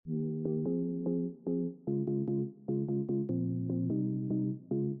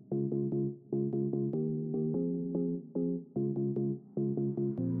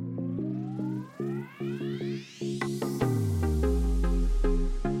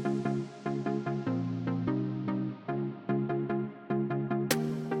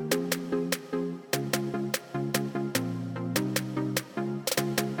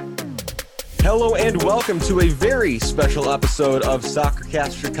Hello and welcome to a very special episode of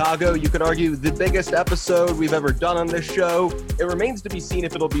SoccerCast Chicago. You could argue the biggest episode we've ever done on this show. It remains to be seen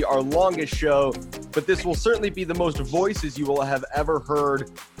if it'll be our longest show, but this will certainly be the most voices you will have ever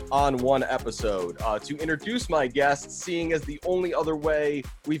heard on one episode. To introduce my guests, seeing as the only other way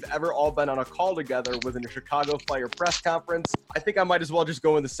we've ever all been on a call together was in a Chicago Fire press conference, I think I might as well just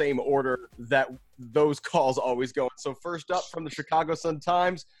go in the same order that those calls always go. So first up from the Chicago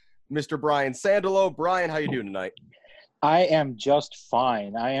Sun-Times, Mr. Brian Sandalo. Brian, how you doing tonight? I am just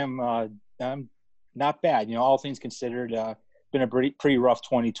fine. I'm not bad. You know, all things considered, been a pretty rough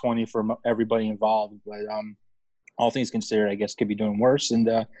 2020 for everybody involved. But all things considered, I guess could be doing worse. And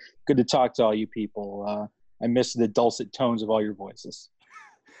good to talk to all you people. I miss the dulcet tones of all your voices.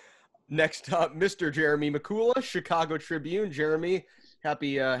 Next up, Mr. Jeremy McCullough, Chicago Tribune. Jeremy,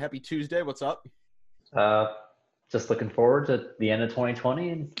 happy Tuesday. What's up? Just looking forward to the end of 2020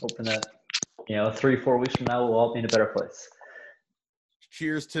 and hoping that, 3-4 weeks from now, we'll all be in a better place.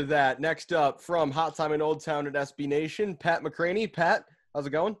 Cheers to that. Next up, from Hot Time in Old Town at SB Nation, Pat McCraney. Pat, how's it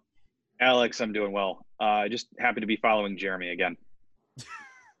going? Alex, I'm doing well. Just happy to be following Jeremy again.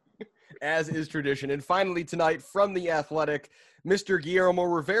 As is tradition. And finally tonight, from The Athletic, Mr. Guillermo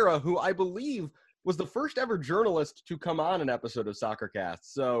Rivera, who I believe was the first ever journalist to come on an episode of SoccerCast.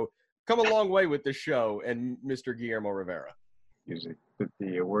 So come a long way with this show and Mr. Guillermo Rivera. Use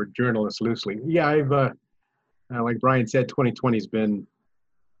the word journalist loosely. Yeah, I've like Brian said, 2020 has been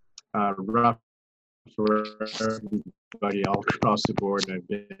rough for everybody all across the board. I've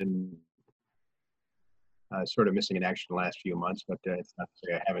been sort of missing in action the last few months, but it's not to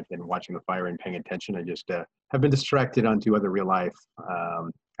say I haven't been watching the Fire and paying attention. I just have been distracted onto other real life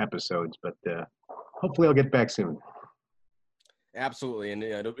episodes, but hopefully I'll get back soon. Absolutely, and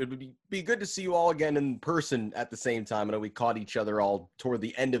it would be good to see you all again in person at the same time. I know we caught each other all toward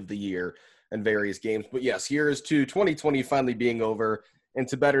the end of the year in various games, but yes, here's to 2020 finally being over and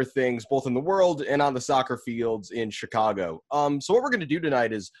to better things both in the world and on the soccer fields in Chicago. So what we're going to do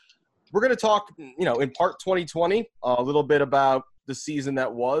tonight is we're going to talk, in part 2020, a little bit about the season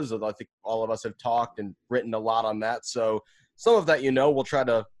that was. I think all of us have talked and written a lot on that, so some of that we'll try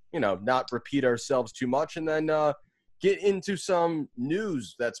to not repeat ourselves too much, and then get into some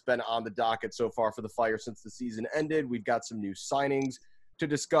news that's been on the docket so far for the Fire since the season ended. We've got some new signings to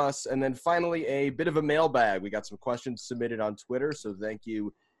discuss. And then finally, a bit of a mailbag. We got some questions submitted on Twitter, so thank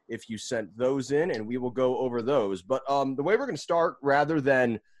you if you sent those in, and we will go over those. But the way we're going to start, rather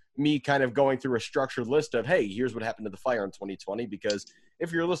than me kind of going through a structured list of, hey, here's what happened to the Fire in 2020, because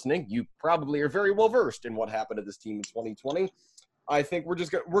if you're listening, you probably are very well versed in what happened to this team in 2020. I think we're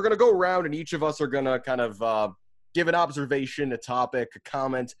going to go around, and each of us are going to kind of give an observation, a topic, a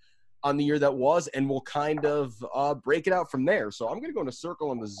comment on the year that was, and we'll kind of break it out from there. So I'm going to go in a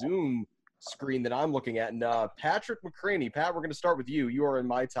circle on the Zoom screen that I'm looking at. And Patrick McCraney, Pat, we're going to start with you. You are in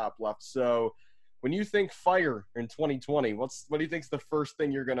my top left. So when you think Fire in 2020, what do you think is the first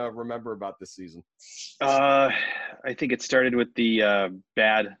thing you're going to remember about this season? I think it started with the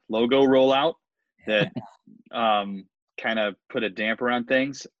bad logo rollout that kind of put a damper on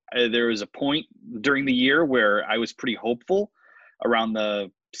things. There was a point during the year where I was pretty hopeful around the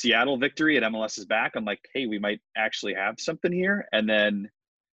Seattle victory at MLS's back. I'm like, hey, we might actually have something here. And then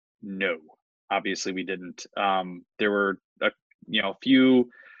no, obviously we didn't. There were a few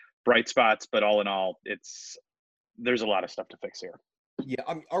bright spots, but all in all, there's a lot of stuff to fix here. Yeah.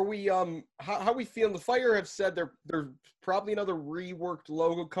 Are we, how we feeling? The Fire have said there's probably another reworked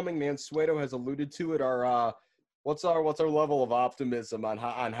logo coming. Mansueto has alluded to it. What's our level of optimism on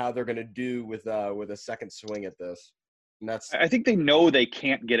how they're going to do with a second swing at this? And I think they know they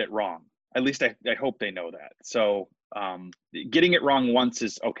can't get it wrong. At least I hope they know that. So getting it wrong once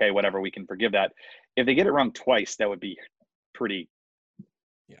is okay, whatever, we can forgive that. If they get it wrong twice, that would be pretty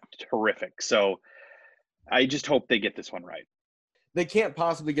horrific. So I just hope they get this one right. They can't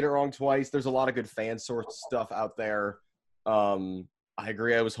possibly get it wrong twice. There's a lot of good fan source stuff out there. I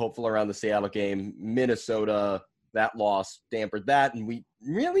agree. I was hopeful around the Seattle game. Minnesota, that loss dampened that, and we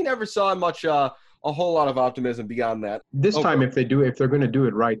really never saw much a whole lot of optimism beyond that. This time, if they're going to do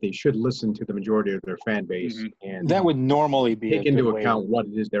it right, they should listen to the majority of their fan base, and that would normally be take into account what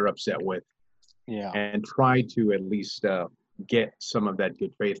it is they're upset with. Yeah, and try to at least get some of that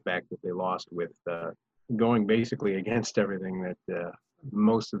good faith back that they lost with going basically against everything that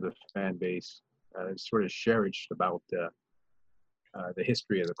most of the fan base sort of cherished about the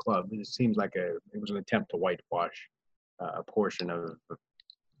history of the club. It seems like it was an attempt to whitewash a portion of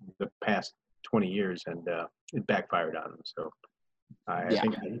the past 20 years, and it backfired on them. So I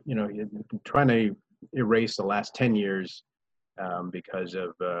think, trying to erase the last 10 years because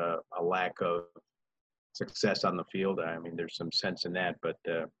of a lack of success on the field. I mean, there's some sense in that, but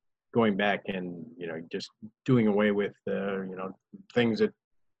going back and just doing away with things that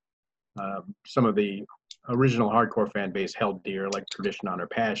some of the original hardcore fan base held dear, like tradition, honor,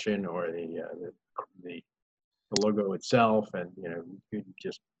 passion, or the logo itself, and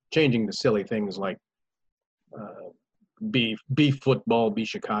just changing the silly things like be football, be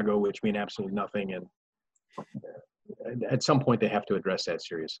Chicago, which mean absolutely nothing, and at some point they have to address that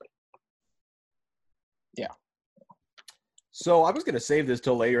seriously. Yeah. So I was going to save this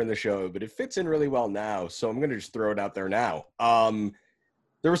till later in the show, but it fits in really well now. So I'm going to just throw it out there now.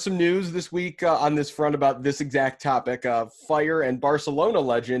 There was some news this week on this front about this exact topic. Fire and Barcelona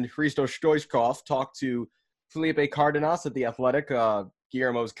legend Hristo Stoichkov talked to Felipe Cardenas at The Athletic,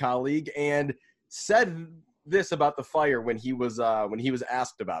 Guillermo's colleague, and said this about the Fire when he was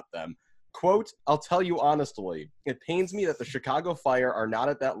asked about them. Quote, "I'll tell you honestly, it pains me that the Chicago Fire are not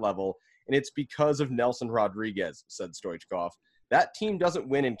at that level, and it's because of Nelson Rodriguez," said Stoichkov. "That team doesn't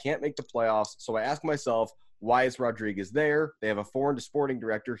win and can't make the playoffs, so I ask myself, why is Rodriguez there? They have a foreign sporting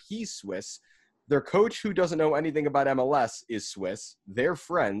director. He's Swiss. Their coach, who doesn't know anything about MLS, is Swiss. They're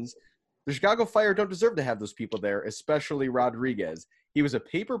friends. The Chicago Fire don't deserve to have those people there, especially Rodriguez. He was a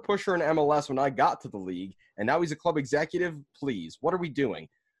paper pusher in MLS when I got to the league, and now he's a club executive. Please, what are we doing?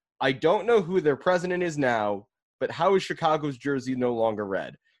 I don't know who their president is now, but how is Chicago's jersey no longer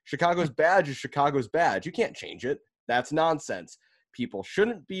red? Chicago's badge is Chicago's badge. You can't change it. That's nonsense. People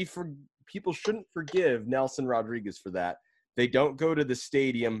shouldn't forgive Nelson Rodriguez for that. They don't go to the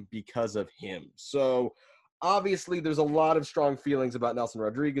stadium because of him." So obviously there's a lot of strong feelings about Nelson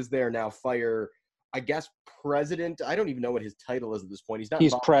Rodriguez there. Now Fire, I guess, president. I don't even know what his title is at this point.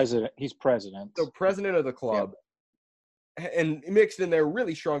 He's president. He's president. So president of the club. Yeah. And mixed in there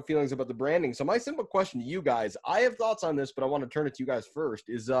really strong feelings about the branding. So my simple question to you guys, I have thoughts on this, but I want to turn it to you guys first.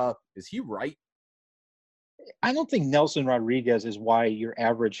 Is he right? I don't think Nelson Rodriguez is why your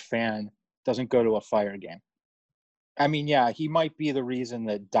average fan doesn't go to a Fire game. I mean, yeah, he might be the reason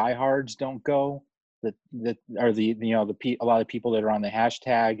that diehards don't go. That are a lot of people that are on the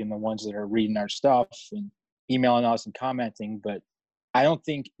hashtag and the ones that are reading our stuff and emailing us and commenting. But I don't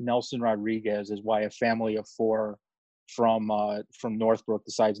think Nelson Rodriguez is why a family of four from Northbrook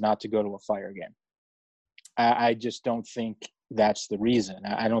decides not to go to a Fire game. I just don't think that's the reason.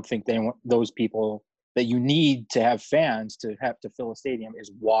 I don't think those people that you need to have fans to have to fill a stadium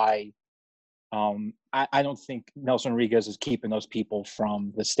is why. I don't think Nelson Rodriguez is keeping those people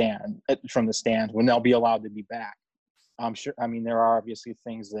from the stand when they'll be allowed to be back. I'm sure. I mean, there are obviously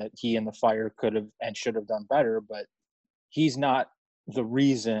things that he and the Fire could have and should have done better, but he's not the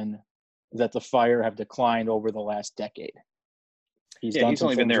reason that the Fire have declined over the last decade. He's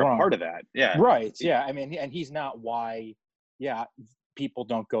only been there a part of that. Yeah. Right. Yeah. I mean, and he's not why, people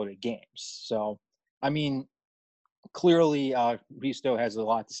don't go to games. So, I mean, clearly, Hristo has a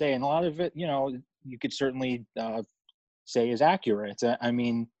lot to say, and a lot of it, you could certainly say is accurate. I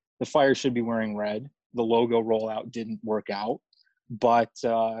mean, the Fire should be wearing red. The logo rollout didn't work out, but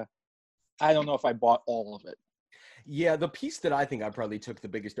I don't know if I bought all of it. Yeah, the piece that I think I probably took the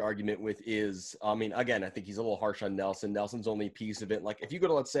biggest argument with is, I mean, again, I think he's a little harsh on Nelson. Nelson's only piece of it. Like, if you go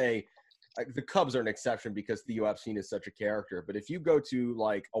to, let's say, the Cubs are an exception because Theo Epstein is such a character. But if you go to,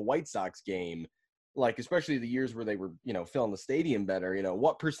 like, a White Sox game, like, especially the years where they were, filling the stadium better,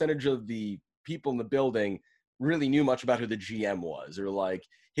 what percentage of the people in the building really knew much about who the GM was or, like,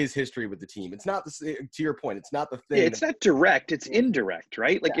 his history with the team? It's not to your point, it's not the thing. Yeah, it's not direct, it's indirect,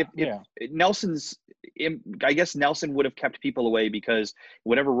 right? Like, if Nelson's, I guess Nelson would have kept people away because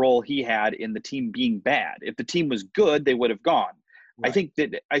whatever role he had in the team being bad. If the team was good, they would have gone. Right. I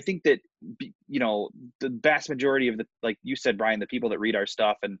think that the vast majority of the, like you said, Brian, the people that read our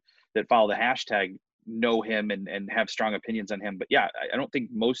stuff and that follow the hashtag know him and have strong opinions on him. But yeah, I don't think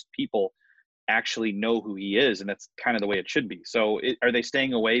most people actually know who he is, and that's kind of the way it should be. So are they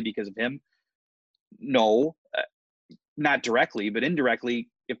staying away because of him? No, not directly, but indirectly.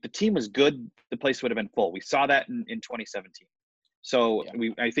 If the team was good, the place would have been full. We saw that in 2017. So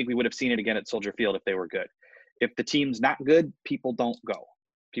I think we would have seen it again at Soldier Field if they were good. If the team's not good, people don't go.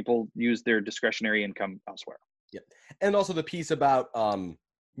 People use their discretionary income elsewhere. Yeah, and also the piece about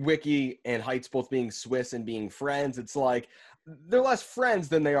Wiki and Heights both being Swiss and being friends. It's like they're less friends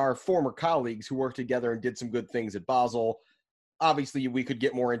than they are former colleagues who worked together and did some good things at Basel. Obviously, we could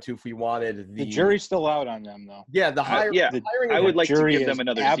get more into if we wanted. The jury's still out on them, though. Yeah, the hiring. I would like to give them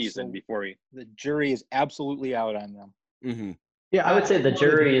another season before we. The jury is absolutely out on them. Mm-hmm. Yeah, I would say the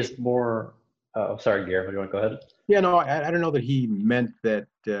jury is more. Oh, sorry, Garrett. Do you want to go ahead? Yeah, no, I don't know that he meant that.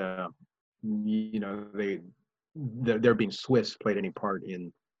 there being Swiss played any part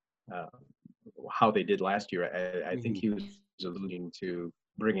in how they did last year. I think he was alluding to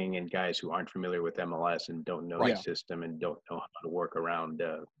bringing in guys who aren't familiar with MLS and don't know Right. the system and don't know how to work around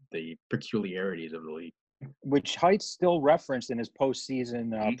the peculiarities of the league. Which Heights still referenced in his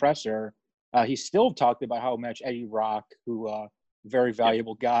postseason presser. He still talked about how much Eddie Rock, who very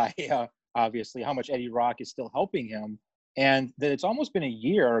valuable guy, obviously, how much Eddie Rock is still helping him, and that it's almost been a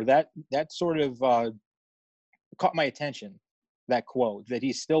year. That sort of caught my attention. That quote, that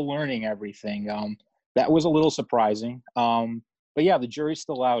he's still learning everything. That was a little surprising. But yeah, the jury's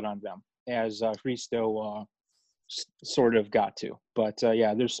still out on them, as Hristo sort of got to. But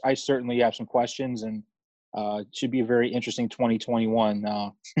yeah, I certainly have some questions, and it should be a very interesting 2021.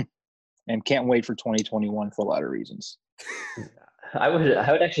 And can't wait for 2021 for a lot of reasons. I would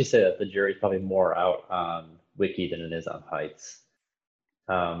actually say that the jury's probably more out on Wiki than it is on Heights.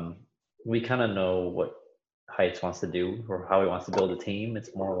 We kind of know what Heights wants to do or how he wants to build a team.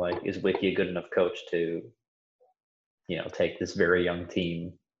 It's more like, is Wiki a good enough coach to, take this very young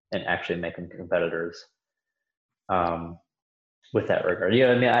team and actually make them competitors? With that regard,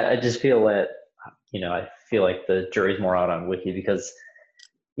 I mean, I just feel that, I feel like the jury's more out on Wiki because,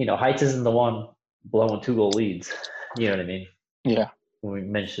 Heights isn't the one blowing 2-goal leads. You know what I mean? Yeah. When we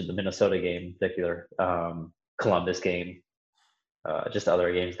mentioned the Minnesota game in particular, Columbus game, just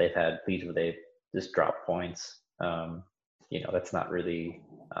other games they've had leads where they just drop points. That's not really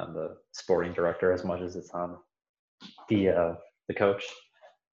on the sporting director as much as it's on the coach.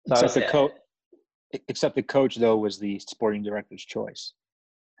 So except the coach, though, was the sporting director's choice.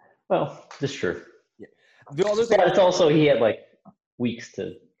 Well, that's true. Yeah. The other thing, but it's also he had like weeks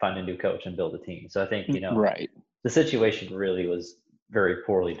to find a new coach and build a team. So I think right. The situation really was very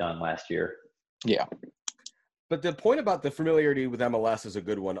poorly done last year. Yeah. But the point about the familiarity with MLS is a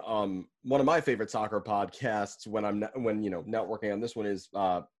good one. One of my favorite soccer podcasts when not working on this one is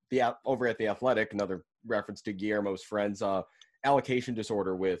over at The Athletic, another reference to Guillermo's friends, Allocation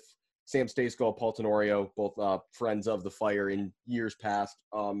Disorder with Sam Stejskal, Paul Tenorio, both friends of the Fire in years past.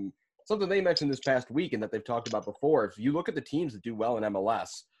 Something they mentioned this past week and that they've talked about before. If you look at the teams that do well in MLS,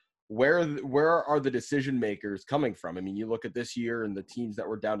 where are the decision makers coming from? I mean, you look at this year and the teams that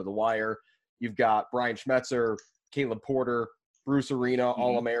were down to the wire. You've got Brian Schmetzer, Caleb Porter, Bruce Arena,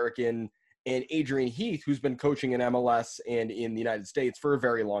 All-American, and Adrian Heath, who's been coaching in MLS and in the United States for a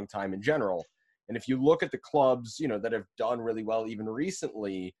very long time in general. And if you look at the clubs, that have done really well even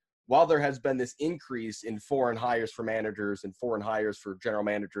recently, while there has been this increase in foreign hires for managers and foreign hires for general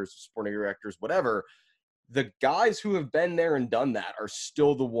managers, sporting directors, whatever, the guys who have been there and done that are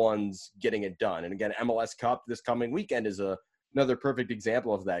still the ones getting it done. And again, MLS Cup this coming weekend is another perfect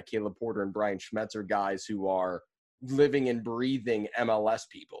example of that. Caleb Porter and Brian Schmetzer, guys who are living and breathing MLS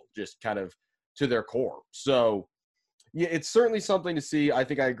people, just kind of to their core. So, yeah, it's certainly something to see. I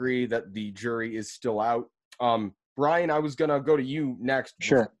think I agree that the jury is still out. Brian, I was going to go to you next.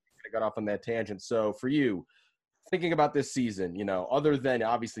 Sure. I got off on that tangent. So for you, thinking about this season, other than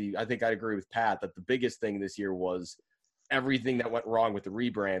obviously, I think I'd agree with Pat that the biggest thing this year was everything that went wrong with the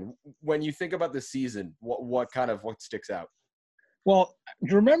rebrand. When you think about this season, what sticks out? Well,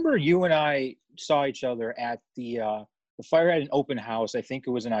 remember you and I saw each other at the Fire had an open house. I think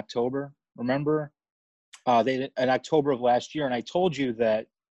it was in October. Remember? In October of last year, and I told you that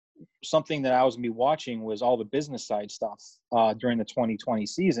something that I was going to be watching was all the business side stuff during the 2020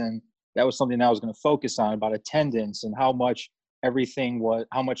 season. That was something that I was going to focus on, about attendance and how much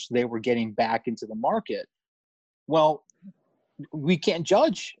they were getting back into the market. Well, we can't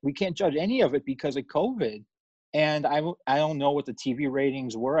judge. We can't judge any of it because of COVID. And I don't know what the TV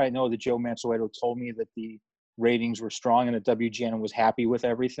ratings were. I know that Joe Mansueto told me that the ratings were strong and that WGN was happy with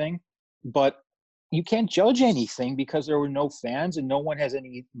everything. But you can't judge anything because there were no fans and no one has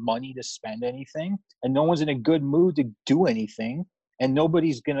any money to spend anything. And no one's in a good mood to do anything. And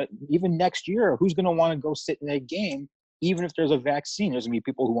nobody's going to, even next year, who's going to want to go sit in a game, even if there's a vaccine? There's going to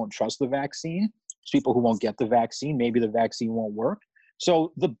be people who won't trust the vaccine. There's people who won't get the vaccine. Maybe the vaccine won't work.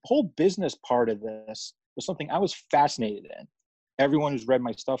 So the whole business part of this was something I was fascinated in. Everyone who's read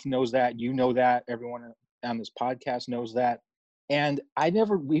my stuff knows that. You know that. Everyone on this podcast knows that. And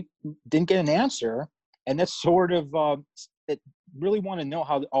we didn't get an answer. And that's sort of, it really want to know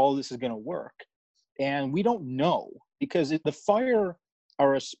how all this is going to work. And we don't know because the Fire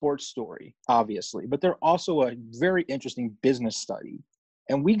are a sports story, obviously, but they're also a very interesting business study.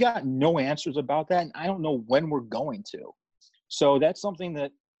 And we got no answers about that. And I don't know when we're going to. So that's something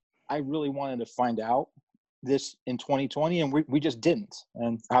that I really wanted to find out this in 2020, and we just didn't.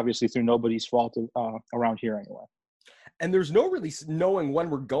 And obviously through nobody's fault around here anyway. And there's no really knowing when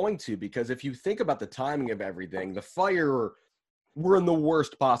we're going to, because if you think about the timing of everything, the Fire were in the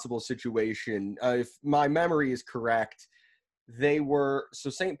worst possible situation. If my memory is correct, so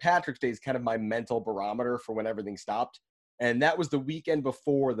St. Patrick's Day is kind of my mental barometer for when everything stopped. And that was the weekend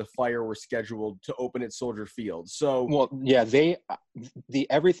before the Fire were scheduled to open at Soldier Field. So, well, yeah,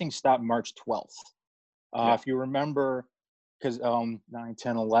 everything stopped March 12th. If you remember, because 9,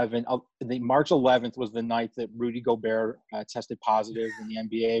 10, 11, the March 11th was the night that Rudy Gobert tested positive in the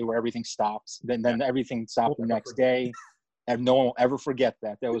NBA, where everything stopped. Then everything stopped the next day. And no one will ever forget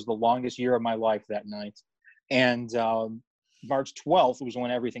that. That was the longest year of my life that night. And March 12th was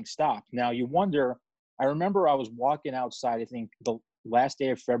when everything stopped. Now, you wonder, I remember I was walking outside, I think the last day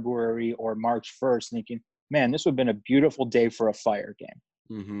of February or March 1st, thinking, man, this would have been a beautiful day for a Fire game.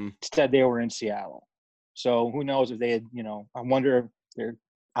 mm-hmm. Instead, they were in Seattle. So who knows if they had, I wonder if they're,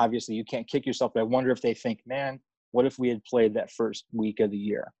 obviously you can't kick yourself, but I wonder if they think, man, what if we had played that first week of the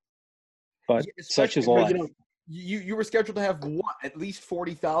year? But such is life. You were scheduled to have what, at least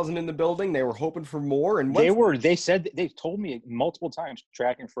 40,000 in the building. They were hoping for more, and they told me multiple times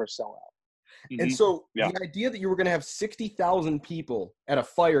tracking for a sellout. And so the idea that you were going to have 60,000 people at a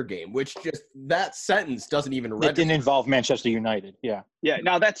Fire game, which just that sentence doesn't even register. It didn't involve Manchester United. Yeah.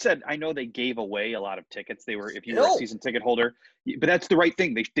 Now that said, I know they gave away a lot of tickets. They were, if you were a season ticket holder, but that's the right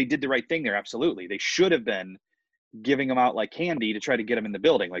thing. They did the right thing there. Absolutely. They should have been giving them out like candy to try to get them in the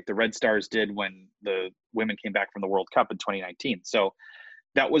building, like the Red Stars did when the women came back from the World Cup in 2019. So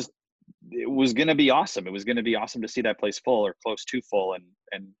it was going to be awesome. It was going to be awesome to see that place full or close to full.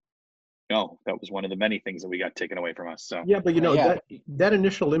 And no, that was one of the many things that we got taken away from us. So yeah, but that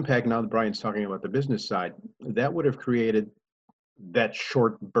initial impact, now that Brian's talking about the business side, that would have created that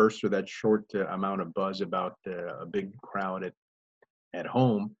short burst or that short amount of buzz about a big crowd at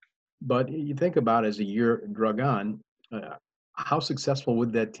home. But you think about, as a year drug on, how successful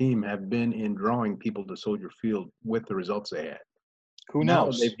would that team have been in drawing people to Soldier Field with the results they had? Who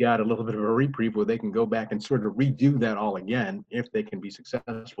knows? Now they've got a little bit of a reprieve where they can go back and sort of redo that all again if they can be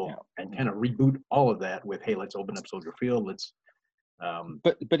successful, and kind of reboot all of that with, hey, let's open up Soldier Field. Let's.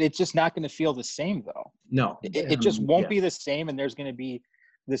 But it's just not going to feel the same, though. No, it just won't be the same, and there's going to be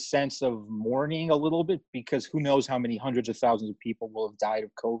the sense of mourning a little bit, because who knows how many hundreds of thousands of people will have died of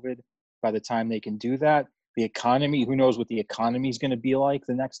COVID by the time they can do that. The economy, who knows what the economy is going to be like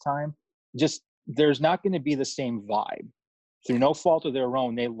the next time. Just, there's not going to be the same vibe. Through no fault of their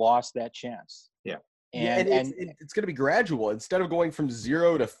own, they lost that chance. Yeah. And it's going to be gradual. Instead of going from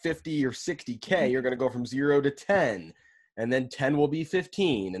 0 to 50 or 60K, you're going to go from 0 to 10. And then 10 will be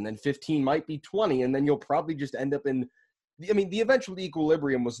 15. And then 15 might be 20. And then you'll probably just end up in – the eventual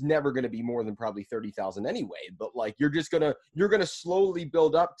equilibrium was never going to be more than probably 30,000 anyway. But, like, you're going to slowly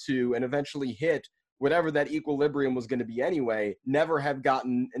build up to and eventually hit whatever that equilibrium was going to be anyway, never having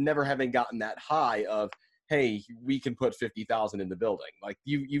gotten that high of – hey, we can put 50,000 in the building. Like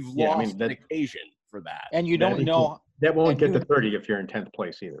you've lost the occasion for that. And you don't know. That won't get to 30 if you're in 10th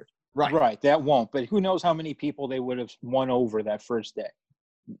place either. Right. That won't. But who knows how many people they would have won over that first day.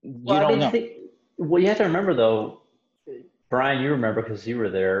 You don't know. You have to remember, though, Brian, you remember because you were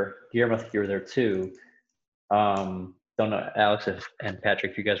there. Guillermo, I think you were there too. Don't know, Alex and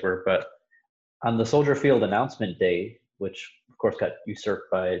Patrick, if you guys were, but on the Soldier Field announcement day, which of course got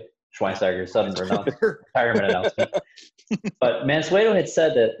usurped by Schweinsteiger's sudden retirement announcement. But Mansueto had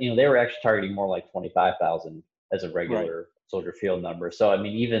said that, they were actually targeting more like 25,000 as a regular Soldier Field number. So, I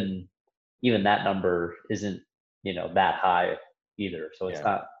mean, even that number isn't, that high either. So it's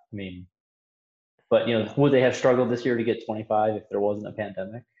not, but, would they have struggled this year to get 25 if there wasn't a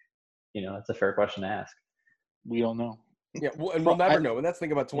pandemic? It's a fair question to ask. We don't know. Yeah, well, and we'll never know. And that's the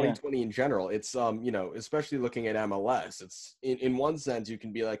thing about 2020 in general. It's especially looking at MLS. It's in one sense you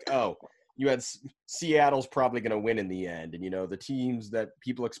can be like, oh, you had Seattle's probably going to win in the end, and the teams that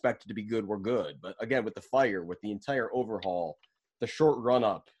people expected to be good were good. But again, with the Fire, with the entire overhaul, the short run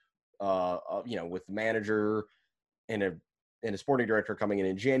up, with the manager and a sporting director coming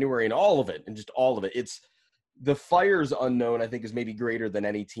in January, and all of it, it's the Fire's unknown. I think is maybe greater than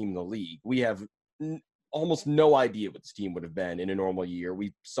any team in the league. We have almost no idea what this team would have been in a normal year.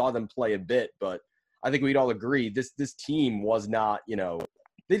 We saw them play a bit, but I think we'd all agree this team was not,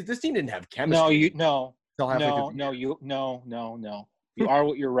 this team didn't have chemistry. No. You are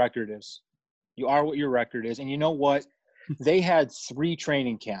what your record is. You are what your record is. And you know what? They had 3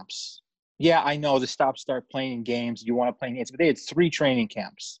 training camps. Yeah, I know the start playing games. You want to play games, but they had 3 training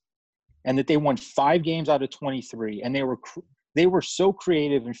camps, and that they won 5 games out of 23, and they were so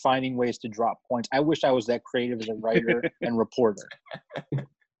creative in finding ways to drop points. I wish I was that creative as a writer and reporter.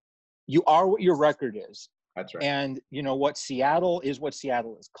 You are what your record is. That's right. And you know what? Seattle is what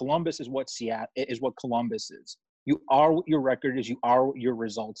Seattle is. Columbus is what Columbus is. You are what your record is. You are what your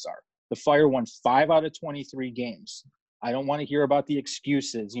results are. The Fire won 5 out of 23 games. I don't want to hear about the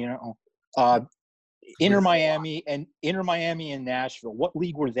excuses. Inter Miami and Nashville. What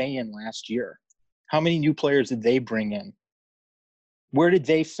league were they in last year? How many new players did they bring in? Where did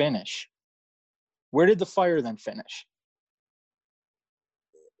they finish? Where did the Fire then finish?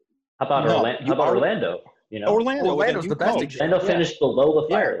 How about Orlando? Orlando's the best example. Orlando finished below the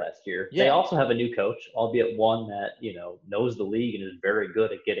Fire last year. Yeah. They also have a new coach, albeit one that knows the league and is very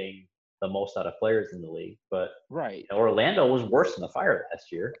good at getting the most out of players in the league. But right, Orlando was worse than the Fire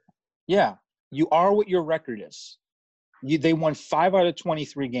last year. Yeah, you are what your record is. They won 5 out of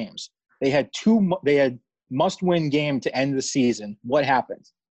 23 games. They had must-win game to end the season. What happened?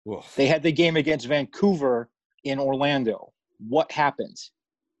 Oof. They had the game against Vancouver in Orlando. What happened?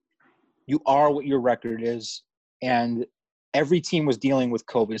 You are what your record is, and every team was dealing with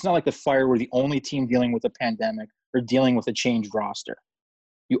COVID. It's not like the Fire were the only team dealing with a pandemic or dealing with a changed roster.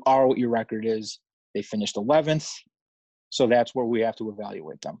 You are what your record is. They finished 11th, so that's where we have to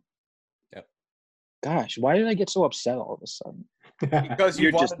evaluate them. Yep. Gosh, why did I get so upset all of a sudden? Because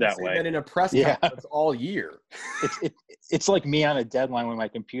you're just that way. That in a press Yeah. conference all year. It's like me on a deadline when my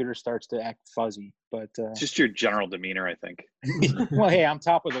computer starts to act fuzzy. But Just your general demeanor, I think. well, hey, I'm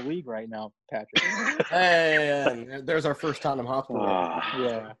top of the league right now, Patrick. Hey, there's our first Tottenham Hotspur.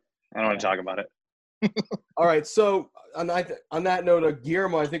 Yeah. I don't want to talk about it. All right, so on that note,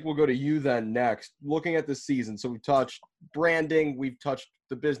 Guillermo, I think we'll go to you then next. Looking at this season, so we've touched branding, we've touched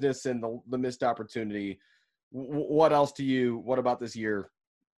the business and the missed opportunity. What else what about this year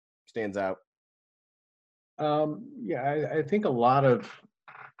stands out? I think a lot of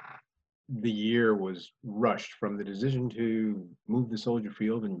the year was rushed, from the decision to move the Soldier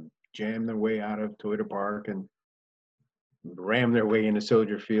Field and jam their way out of Toyota Park and ram their way into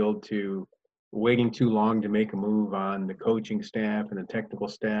Soldier Field, to waiting too long to make a move on the coaching staff and the technical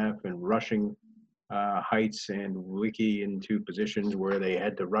staff, and rushing Heights and Wiki into positions where they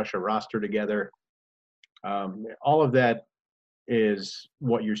had to rush a roster together. All of that is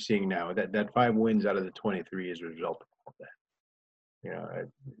what you're seeing now. That 5 wins out of the 23 is a result of all that.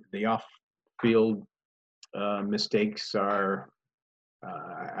 The off-field mistakes are,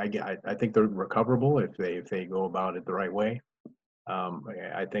 I think they're recoverable if they go about it the right way.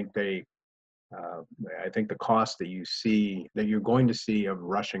 I think the cost that you're going to see of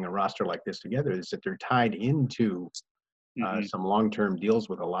rushing a roster like this together is that they're tied into some long-term deals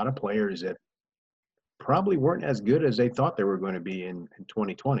with a lot of players that probably weren't as good as they thought they were going to be in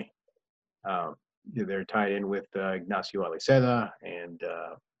 2020. They're tied in with Ignacio Aliceda, and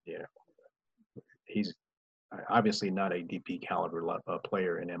he's obviously not a DP caliber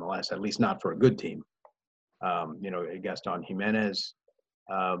player in MLS, at least not for a good team. Gaston Jimenez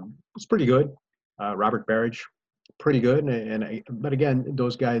was pretty good. Robert Barrage, pretty good. But again,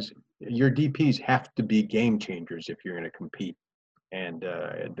 those guys, your DPs have to be game changers if you're going to compete and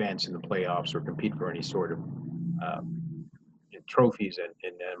advance in the playoffs or compete for any sort of trophies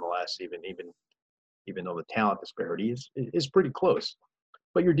in MLS, even though the talent disparity is pretty close.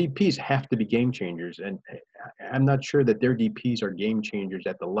 But your DPs have to be game changers, and I'm not sure that their DPs are game changers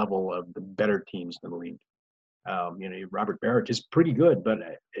at the level of the better teams in the league. Robert Barrett is pretty good, but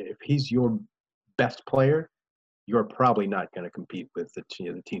if he's your best player, you're probably not going to compete with the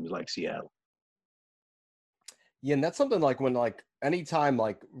teams like Seattle. Yeah, and that's something like when anytime,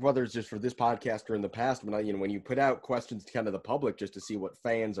 whether it's just for this podcast or in the past, when you put out questions to kind of the public just to see what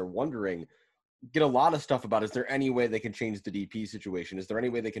fans are wondering, get a lot of stuff about, is there any way they can change the DP situation? Is there any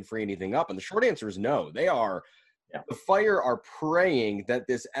way they can free anything up? And the short answer is no. They are. Yeah. The Fire are praying that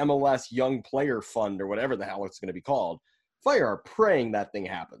this MLS Young Player Fund, or whatever the hell it's going to be called, Fire are praying that thing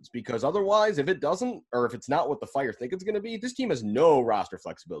happens, because otherwise, if it doesn't, or if it's not what the Fire think it's going to be, this team has no roster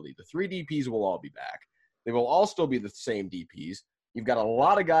flexibility. The 3 DPs will all be back. They will all still be the same DPs. You've got a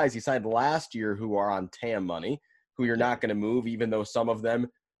lot of guys you signed last year who are on TAM money, who you're not going to move, even though some of them,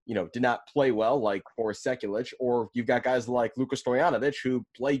 did not play well, like Boris Sekulic, or you've got guys like Luka Stojanovic who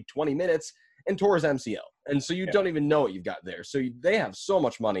played 20 minutes and tore his MCL. And so you don't even know what you've got there. So they have so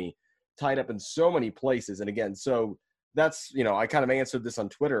much money tied up in so many places. And again, so that's, I kind of answered this on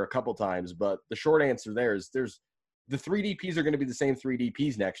Twitter a couple times, but the short answer there is the 3 DPs are going to be the same 3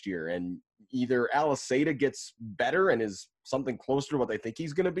 DPs next year. And either Aliceda gets better and is something closer to what they think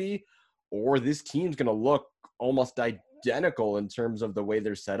he's going to be, or this team's going to look almost identical in terms of the way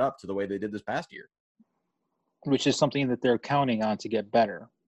they're set up to the way they did this past year. Which is something that they're counting on to get better,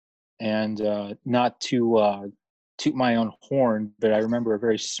 and not to toot my own horn, but I remember a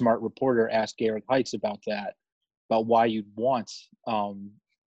very smart reporter asked Garrett Heights about that, about why you'd want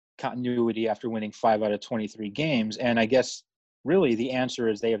continuity after winning 5 out of 23 games. And I guess really the answer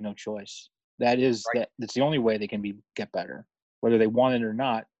is they have no choice. That's the only way they can get better. Whether they want it or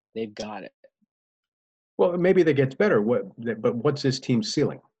not, they've got it. Well, maybe that gets better. But what's this team's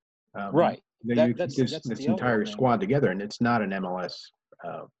ceiling? Right. You keep this entire squad together, and it's not an MLS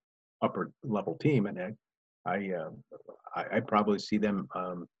upper level team. And I probably see them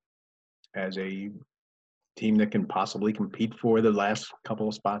as a team that can possibly compete for the last couple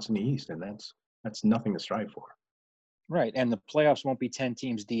of spots in the East, and that's nothing to strive for. Right, and the playoffs won't be 10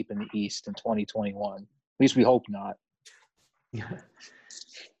 teams deep in the East in 2021. At least we hope not.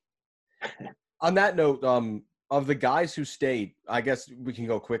 On that note, of the guys who stayed, I guess we can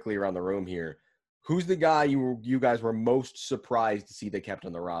go quickly around the room here. Who's the guy you guys were most surprised to see they kept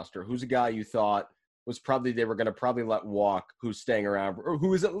on the roster? Who's the guy you thought was probably they were going to probably let walk, who's staying around, or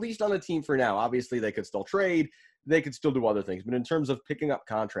who is at least on the team for now? Obviously, they could still trade. They could still do other things. But in terms of picking up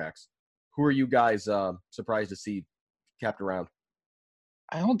contracts, who are you guys surprised to see kept around?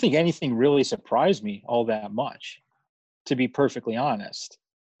 I don't think anything really surprised me all that much, to be perfectly honest.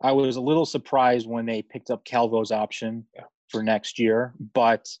 I was a little surprised when they picked up Calvo's option for next year,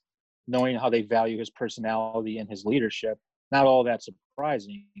 but knowing how they value his personality and his leadership, not all that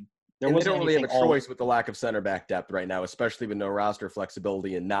surprising. They don't really have a choice with the lack of center back depth right now, especially with no roster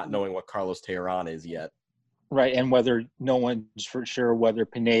flexibility and not knowing what Carlos Tehran is yet. Right, and whether no one's for sure whether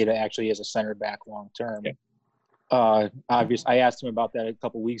Pineda actually is a center back long term. Yeah. Obviously, I asked him about that a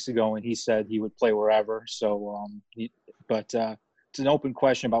couple weeks ago, and he said he would play wherever. So, it's an open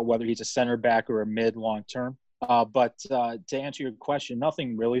question about whether he's a center back or a mid long term. But to answer your question,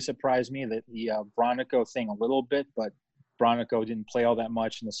 nothing really surprised me. That the Bronico thing a little bit, but Bronico didn't play all that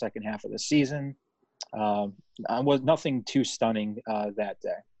much in the second half of the season. Was nothing too stunning that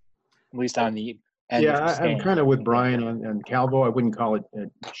day, at least on the end. Yeah, I'm kind of with Brian on Calvo. I wouldn't call it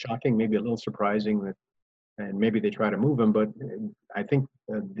shocking, maybe a little surprising that, and maybe they try to move him. But I think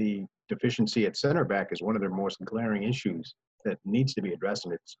the deficiency at center back is one of their most glaring issues that needs to be addressed,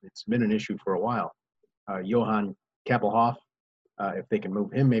 and it's been an issue for a while. Johan Kappelhoff, if they can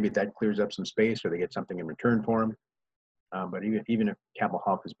move him, maybe that clears up some space, or they get something in return for him. But even if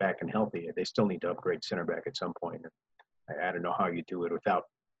Kappelhoff is back and healthy, they still need to upgrade center back at some point. I don't know how you do it without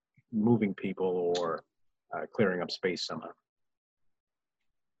moving people or clearing up space somehow.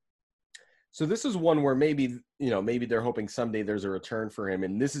 So this is one where maybe they're hoping someday there's a return for him.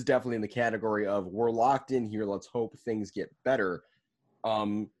 And this is definitely in the category of we're locked in here. Let's hope things get better.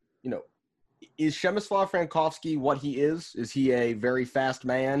 Is Przemysław Frankowski what he is? Is he a very fast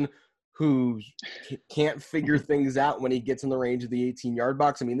man who can't figure things out when he gets in the range of the 18-yard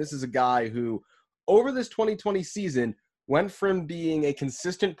box? I mean, this is a guy who over this 2020 season went from being a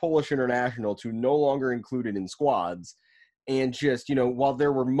consistent Polish international to no longer included in squads. And just, while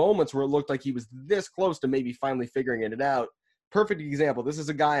there were moments where it looked like he was this close to maybe finally figuring it out, perfect example, this is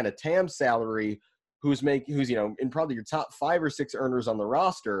a guy on a TAM salary who's in probably your top 5 or 6 earners on the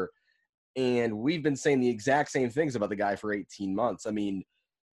roster. And we've been saying the exact same things about the guy for 18 months. I mean,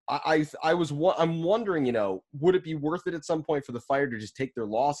 I'm wondering, would it be worth it at some point for the Fire to just take their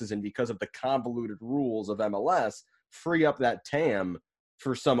losses and because of the convoluted rules of MLS, free up that TAM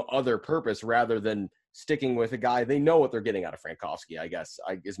for some other purpose rather than sticking with a guy they know what they're getting out of Frankowski, I guess,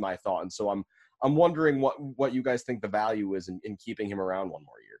 is my thought. And so I'm wondering what you guys think the value is in keeping him around one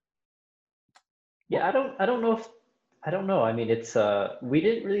more year. Yeah, I don't know. I mean, it's we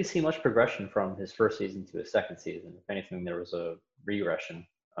didn't really see much progression from his first season to his second season. If anything, there was a regression.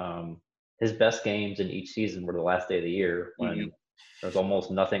 His best games in each season were the last day of the year when there was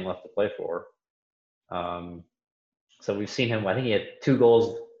almost nothing left to play for. So we've seen him. I think he had 2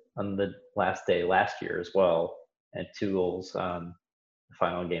 goals on the last day last year as well, and 2 goals on the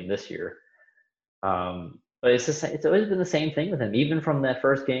final game this year. But it's always been the same thing with him. Even from that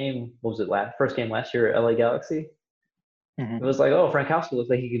first game, what was it? First game last year at LA Galaxy. Mm-hmm. It was like, Frankowski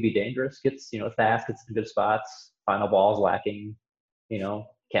looks like he could be dangerous. Gets fast, gets in good spots. Final ball's lacking.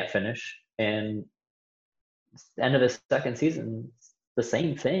 Can't finish. And end of his second season, the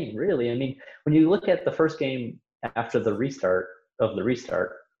same thing, really. I mean, when you look at the first game after the restart,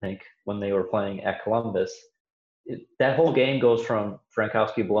 I think, when they were playing at Columbus, that whole game goes from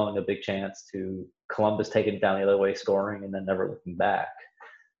Frankowski blowing a big chance to Columbus taking it down the other way, scoring, and then never looking back.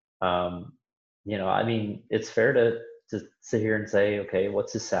 I mean, it's fair to sit here and say, okay,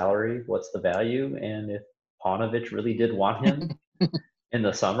 what's his salary? What's the value? And if Paunovic really did want him in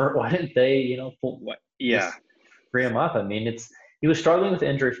the summer, why didn't they, free him up? I mean, he was struggling with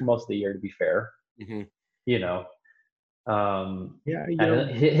injury for most of the year, to be fair. Mm-hmm. Yeah, you And know,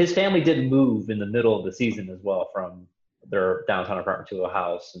 his family did move in the middle of the season as well from their downtown apartment to a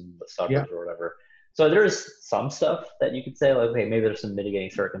house in the yeah, suburbs or whatever. So there's some stuff that you could say, like, okay, maybe there's some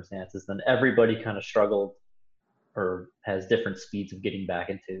mitigating circumstances. Then everybody kind of struggled or has different speeds of getting back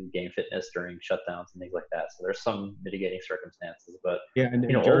into game fitness during shutdowns and things like that. So there's some mitigating circumstances, but yeah, and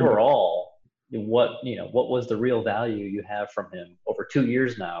Jeremy, overall, what was the real value you have from him over 2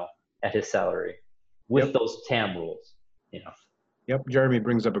 years now at his salary with yep, those TAM rules? yep. Jeremy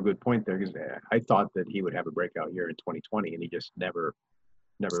brings up a good point there because I thought that he would have a breakout year in 2020, and he just never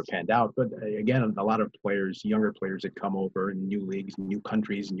panned out. But again, a lot of players, younger players that come over in new leagues, new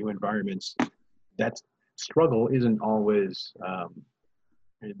countries, new environments, that struggle isn't always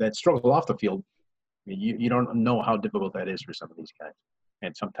that struggle off the field. You don't know how difficult that is for some of these guys,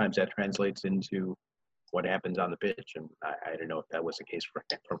 and sometimes that translates into what happens on the pitch. And I don't know if that was the case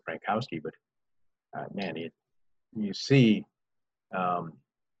for Frankowski, but man, you see um,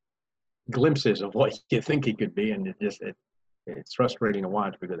 glimpses of what you think he could be, and it's frustrating to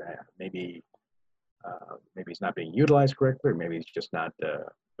watch because maybe he's not being utilized correctly, or maybe he's just not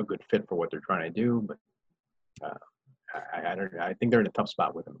a good fit for what they're trying to do. But I don't. I think they're in a tough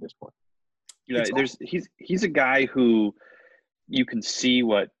spot with him at this point. Yeah, he's a guy who you can see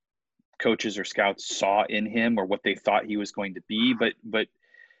what coaches or scouts saw in him or what they thought he was going to be, but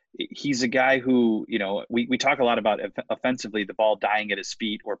he's a guy who, we talk a lot about offensively, the ball dying at his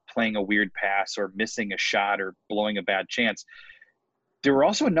feet or playing a weird pass or missing a shot or blowing a bad chance. There were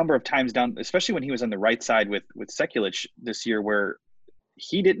also a number of times down, especially when he was on the right side with Sekulic this year, where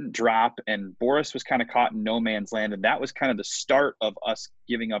he didn't drop and Boris was kind of caught in no man's land. And that was kind of the start of us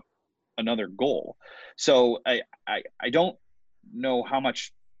giving up another goal. So I don't know how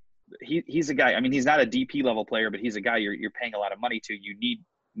much he's a guy. I mean, he's not a DP level player, but he's a guy you're paying a lot of money to. You need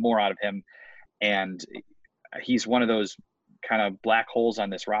more out of him. And he's one of those kind of black holes on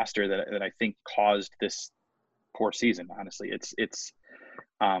this roster that I think caused this poor season. Honestly,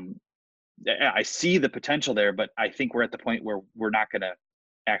 I see the potential there, but I think we're at the point where we're not going to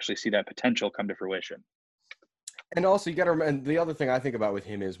actually see that potential come to fruition. And also, you got to remember, the other thing I think about with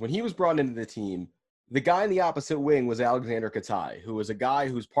him is when he was brought into the team, the guy in the opposite wing was Alexander Katai, who was a guy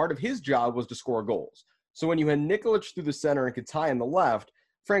whose part of his job was to score goals. So when you had Nikolic through the center and Katai on the left,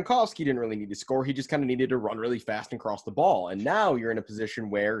 Frankowski didn't really need to score. He just kind of needed to run really fast and cross the ball. And now you're in a position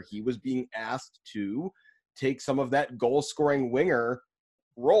where he was being asked to take some of that goal-scoring winger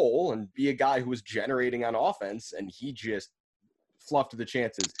role and be a guy who was generating on offense, and he just fluffed the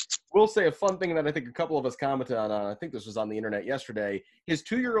chances. We'll say a fun thing that I think a couple of us commented on, I think this was on the internet yesterday, his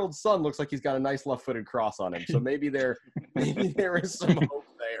 2-year-old son looks like he's got a nice left-footed cross on him. So maybe there is some hope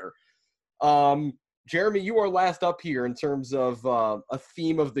there. Jeremy, you are last up here in terms of a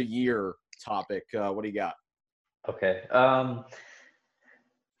theme of the year topic. What do you got? Okay. All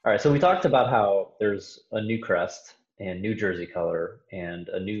right. So we talked about how there's a new crest and new jersey color and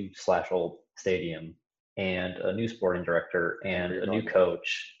a new /old stadium and a new sporting director and a new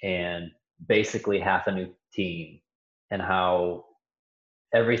coach and basically half a new team, and how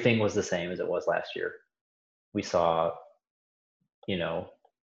everything was the same as it was last year. We saw,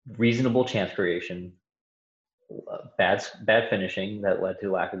 reasonable chance creation, bad finishing that led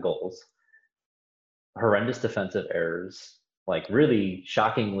to lack of goals, horrendous defensive errors, like really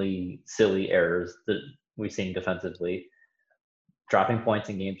shockingly silly errors that we've seen defensively, dropping points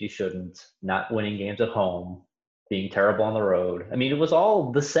in games you shouldn't, not winning games at home, being terrible on the road. I mean, it was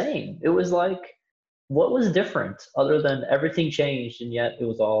all the same. It was like, what was different other than everything changed, and yet it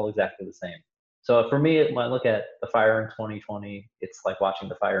was all exactly the same. So for me, when I look at the Fire in 2020, it's like watching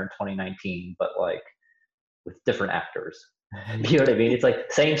the Fire in 2019, but like with different actors. You know what I mean? It's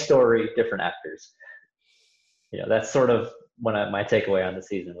like same story, different actors. That's sort of my takeaway on the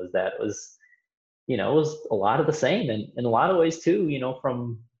season was that it was a lot of the same, and in a lot of ways too,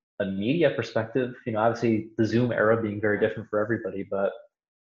 from a media perspective, obviously the Zoom era being very different for everybody, but,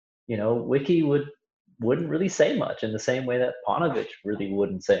 Wiki wouldn't really say much in the same way that Paunovic really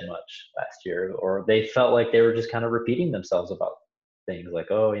wouldn't say much last year, or they felt like they were just kind of repeating themselves about things like,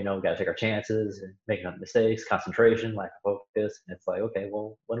 oh, we got to take our chances and make no mistakes, concentration, lack of focus. And it's like, okay,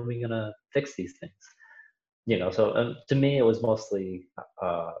 well, when are we going to fix these things? So to me, it was mostly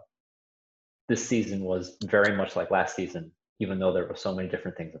this season was very much like last season, even though there were so many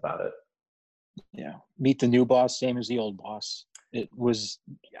different things about it. Yeah. Meet the new boss, same as the old boss. It was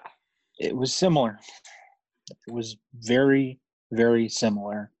similar. It was very, very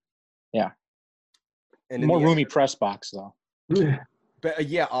similar. Yeah. And more roomy press box though. But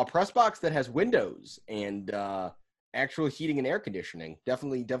a press box that has windows and actual heating and air conditioning.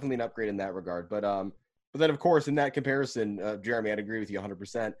 Definitely an upgrade in that regard. But But then, of course, in that comparison, Jeremy, I'd agree with you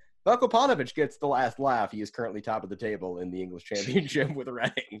 100%. Veljko Paunovic gets the last laugh. He is currently top of the table in the English Championship with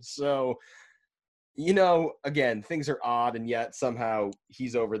Reading. So, again, things are odd, and yet somehow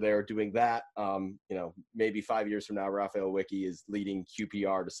he's over there doing that. Maybe 5 years from now, Raphael Wicke is leading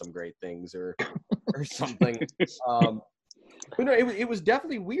QPR to some great things or something. But no, it was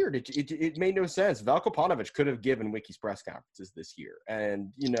definitely weird. It made no sense. Veljko Paunovic could have given Wicke's press conferences this year.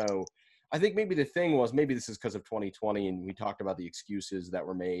 And, I think maybe the thing was, maybe this is because of 2020, and we talked about the excuses that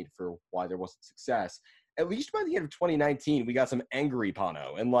were made for why there wasn't success. At least by the end of 2019, we got some angry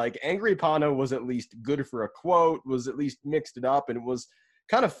Pano. And, angry Pano was at least good for a quote, was at least mixed it up, and it was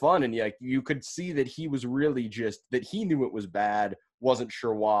kind of fun. And, you could see that he was really that he knew it was bad, wasn't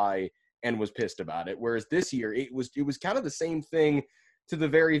sure why, and was pissed about it. Whereas this year, it was kind of the same thing to the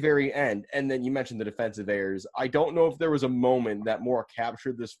very, very end. And then you mentioned the defensive errors. I don't know if there was a moment that more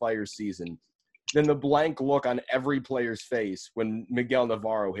captured this Flyers season than the blank look on every player's face when Miguel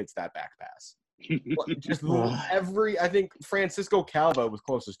Navarro hits that back pass. I think Francisco Calvo was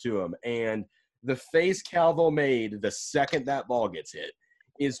closest to him. And the face Calvo made the second that ball gets hit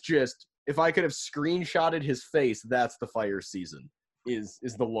is just, if I could have screenshotted his face, that's the Flyers season, is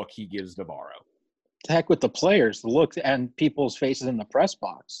the look he gives Navarro. The heck with the players, the look, and people's faces in the press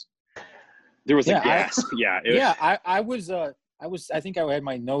box. There was a gasp. I think I had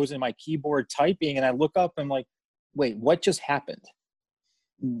my nose in my keyboard typing, and I look up and I'm like, wait, what just happened?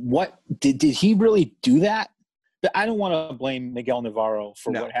 What did he really do that? But I don't want to blame Miguel Navarro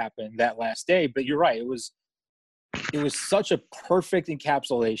for what happened that last day, but you're right. It was such a perfect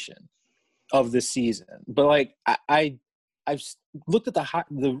encapsulation of the season. But I've looked at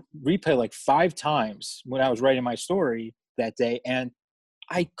the replay 5 times when I was writing my story that day, and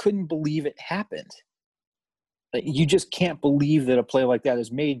I couldn't believe it happened. You just can't believe that a play like that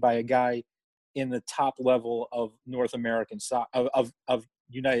is made by a guy in the top level of North American soccer, of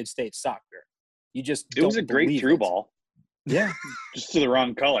United States soccer. It was a great through ball. Yeah. Just to the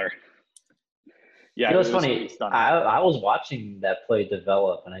wrong color. Yeah. It's funny. I was watching that play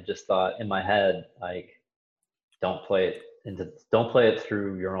develop, and I just thought in my head, don't play it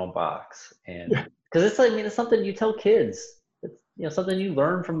through your own box. And because it's something you tell kids. It's something you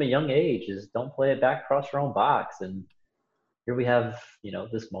learn from a young age is don't play it back across your own box. And here we have,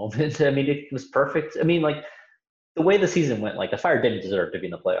 this moment. It was perfect. The way the season went, the Fire didn't deserve to be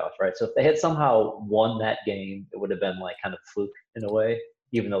in the playoffs, right? So if they had somehow won that game, it would have been kind of fluke in a way,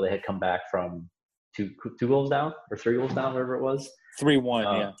 even though they had come back from two goals down or 3 goals down, whatever it was. 3-1,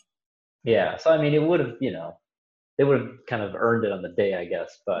 yeah. Yeah. So, it would have, they would have kind of earned it on the day, I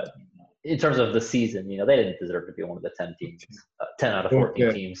guess. But in terms of the season, they didn't deserve to be one of the 10 teams, 10 out of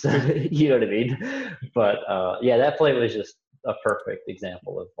 14 teams. You know what I mean? But, that play was just a perfect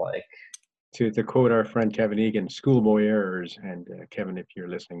example of To quote our friend Kevin Egan, schoolboy errors. And Kevin, if you're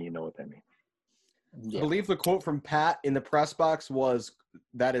listening, you know what that means. Yeah. I believe the quote from Pat in the press box was,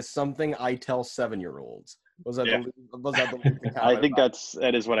 "That is something I tell 7-year-olds." Was that I think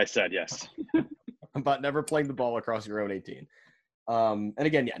that is what I said, yes. About never playing the ball across your own 18. And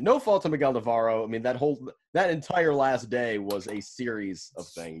again, no fault to Miguel Navarro. That entire last day was a series of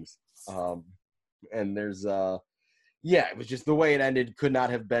things. And there's it was just the way it ended could not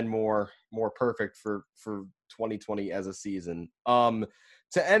have been more perfect for 2020 as a season. To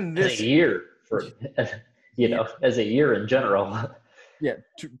end this year as a year in general.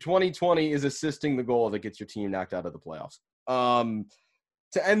 2020 is assisting the goal that gets your team knocked out of the playoffs.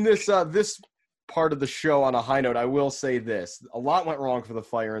 To end this part of the show on a high note, I will say this. A lot went wrong for the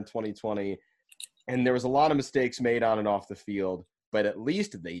Fire in 2020, and there was a lot of mistakes made on and off the field, but at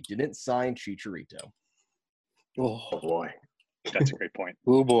least they didn't sign Chicharito. Oh, boy. That's a great point.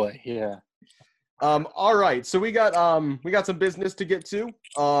 Oh, boy, yeah. All right, so we got some business to get to.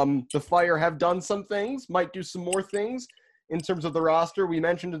 The Fire have done some things, might do some more things in terms of the roster. We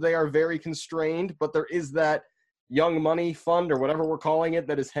mentioned they are very constrained, but there is that young money fund or whatever we're calling it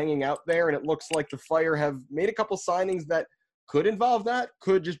that is hanging out there, and it looks like the Fire have made a couple signings that could involve that,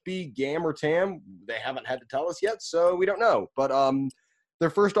 could just be Gam or Tam. They haven't had to tell us yet, so we don't know. But their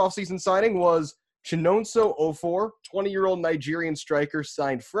first offseason signing was Chinonso Ofor, 20-year-old Nigerian striker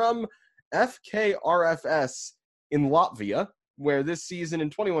signed from FKRFS in Latvia, where this season in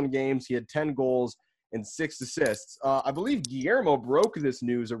 21 games he had 10 goals and 6 assists. I believe Guillermo broke this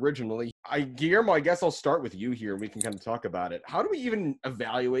news originally. Guillermo, I guess I'll start with you here and we can kind of talk about it. How do we even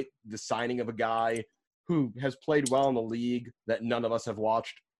evaluate the signing of a guy who has played well in the league that none of us have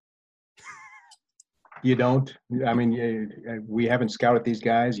watched? You don't. I mean, we haven't scouted these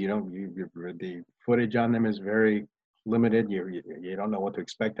guys. You don't. The footage on them is very limited. You don't know what to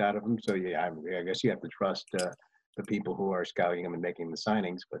expect out of him. So I guess you have to trust the people who are scouting him and making the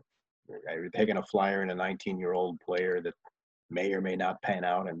signings. But you're taking a flyer and a 19-year-old player that may or may not pan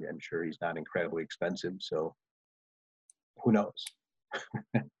out. I'm sure he's not incredibly expensive. So who knows?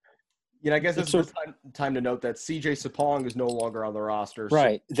 I guess this is the time to note that CJ Sapong is no longer on the roster.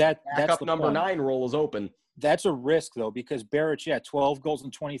 Right. So that's backup the number point. 9 role is open. That's a risk, though, because Baric, 12 goals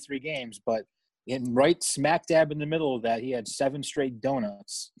in 23 games, but right smack dab in the middle of that, he had 7 straight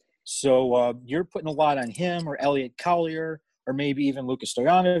donuts. So you're putting a lot on him, or Elliot Collier, or maybe even Lukas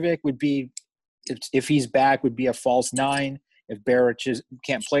Stojanovic would be, if he's back, would be a false 9. If Baric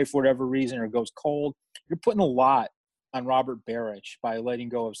can't play for whatever reason or goes cold, you're putting a lot on Robert Baric by letting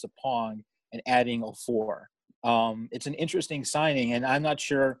go of Sapong and adding a 4. It's an interesting signing, and I'm not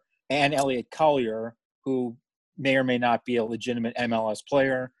sure. And Elliot Collier, who may or may not be a legitimate MLS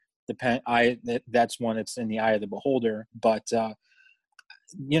player. That's one that's in the eye of the beholder. But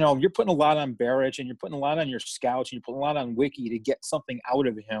you're putting a lot on Baric, and you're putting a lot on your scouts, and you're putting a lot on Wiki to get something out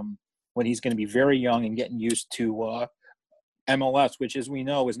of him when he's going to be very young and getting used to MLS, which, as we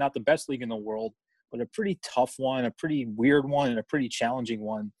know, is not the best league in the world, but a pretty tough one, a pretty weird one, and a pretty challenging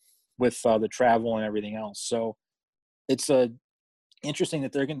one with the travel and everything else. So it's interesting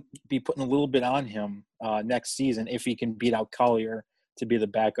that they're going to be putting a little bit on him next season if he can beat out Collier to be the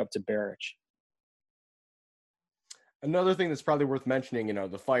backup to Baric. Another thing that's probably worth mentioning,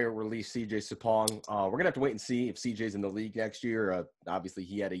 the Fire released CJ Sapong. We're going to have to wait and see if CJ's in the league next year. Obviously,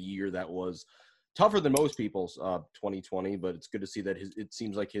 he had a year that was tougher than most people's 2020, but it's good to see that it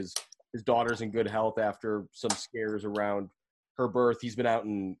seems like his daughter's in good health after some scares around her birth. He's been out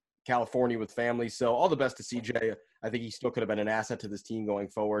in California with family, so all the best to CJ. I think he still could have been an asset to this team going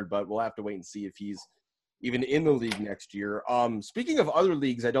forward, but we'll have to wait and see if he's even in the league next year. Speaking of other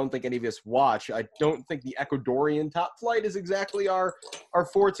leagues, I don't think any of us watch. I don't think the Ecuadorian top flight is exactly our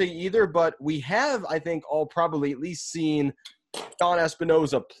forte either, but we have, I think, all probably at least seen Sean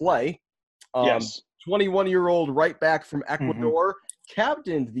Espinoza play. Yes. 21-year-old right back from Ecuador,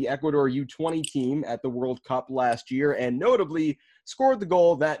 captained the Ecuador U20 team at the World Cup last year, and notably scored the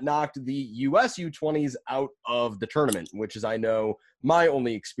goal that knocked the U.S. U20s out of the tournament, which is, I know, my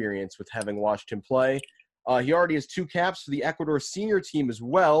only experience with having watched him play. He already has 2 caps for the Ecuador senior team as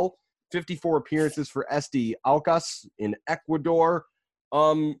well, 54 appearances for SD Alcas in Ecuador.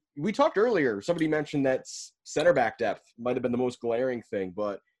 We talked earlier, somebody mentioned that center back depth might have been the most glaring thing,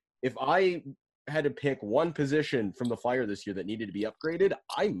 but if I had to pick one position from the Fire this year that needed to be upgraded,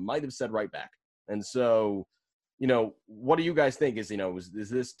 I might have said right back. And so, what do you guys think? Does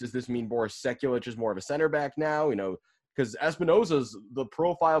this mean Boris Sekulic is more of a center back now? Because Espinoza's the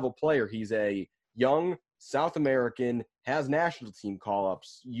profile of a player. He's a young South American, has national team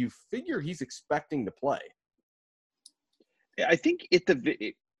call-ups. You figure he's expecting to play. I think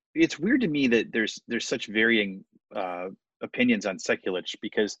it's weird to me that there's such varying opinions on Sekulic,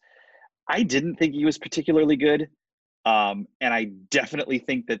 because I didn't think he was particularly good, and I definitely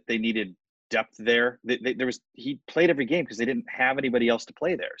think that they needed depth there. He played every game because they didn't have anybody else to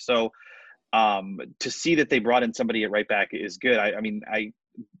play there. So to see that they brought in somebody at right back is good.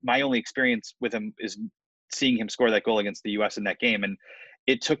 My only experience with him is seeing him score that goal against the U.S. in that game, and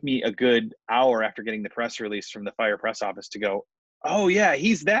it took me a good hour after getting the press release from the Fire press office to go, oh yeah,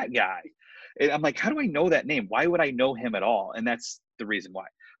 he's that guy. And I'm like, how do I know that name? Why would I know him at all? And that's the reason why.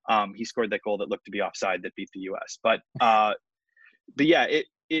 He scored that goal that looked to be offside that beat the U.S. But yeah,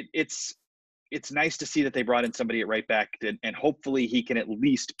 it's nice to see that they brought in somebody at right back, and hopefully he can at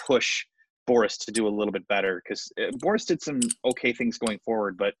least push Boris to do a little bit better, because Boris did some okay things going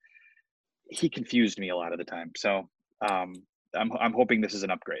forward, but he confused me a lot of the time. So I'm hoping this is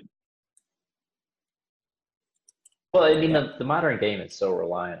an upgrade. Well, I mean, the modern game is so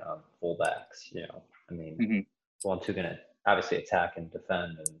reliant on fullbacks. Ones who can obviously attack and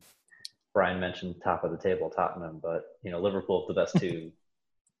defend. And Brian mentioned top of the table Tottenham, but Liverpool have the best 2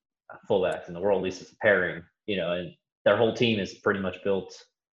 fullbacks in the world, at least it's a pairing. And their whole team is pretty much built.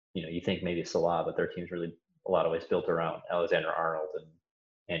 You think maybe Salah, but their team's really a lot of ways built around Alexander-Arnold and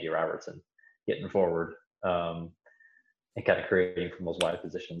Andy Robertson getting forward and kind of creating from those wide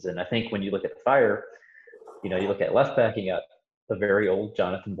positions. And I think when you look at the Fire, you look at left back, you got a very old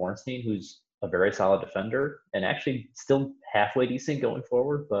Jonathan Bornstein, who's a very solid defender and actually still halfway decent going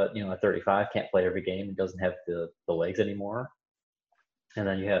forward, but at 35 can't play every game and doesn't have the legs anymore. And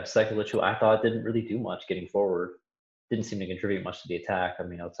then you have Sekulic, who I thought didn't really do much getting forward, didn't seem to contribute much to the attack.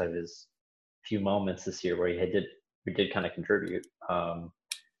 Outside of his few moments this year where he did kind of contribute. And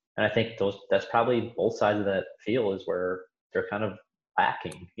I think that's probably both sides of that field is where they're kind of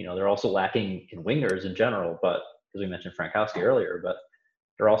lacking. They're also lacking in wingers in general, but because we mentioned Frankowski earlier, but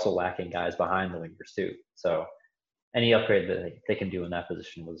they're also lacking guys behind the wingers too. So any upgrade that they can do in that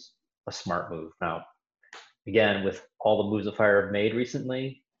position was a smart move. Now, again, with all the moves the Fire have made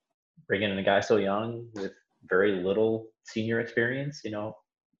recently, bringing in a guy so young with very little senior experience,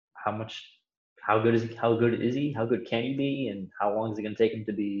 how good is he? How good can he be? And how long is it going to take him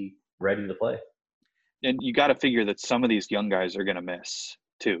to be ready to play? And you got to figure that some of these young guys are going to miss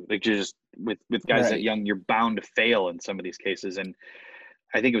too. Like just with guys that young, you're bound to fail in some of these cases. And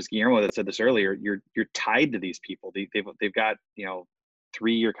I think it was Guillermo that said this earlier. You're tied to these people. They've got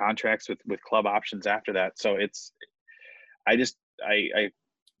 3-year contracts with club options after that. So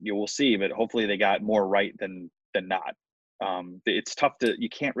we'll see, but hopefully they got more right than not. It's tough you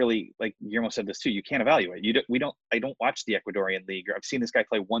can't really, like Guillermo said this too, you can't evaluate. I don't watch the Ecuadorian league. I've seen this guy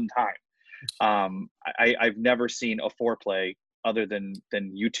play one time. I've never seen a foreplay other than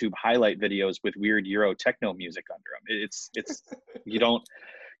YouTube highlight videos with weird Euro techno music under them. It's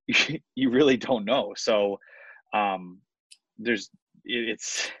you really don't know. So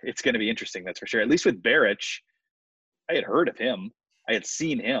it's going to be interesting. That's for sure. At least with Beric, I had heard of him. I had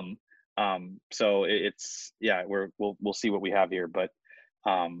seen him. So we'll see what we have here, but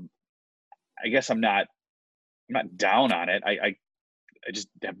I guess I'm not down on it. I just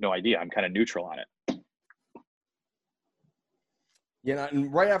have no idea. I'm kind of neutral on it. Yeah,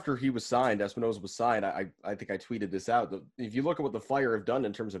 and right after he was signed, Espinoza was signed, I think I tweeted this out. If you look at what the Fire have done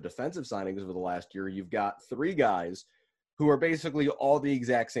in terms of defensive signings over the last year, you've got 3 guys who are basically all the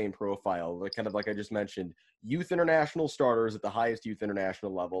exact same profile, kind of like I just mentioned, youth international starters at the highest youth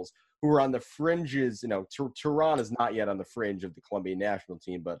international levels who are on the fringes. Tehran is not yet on the fringe of the Colombian national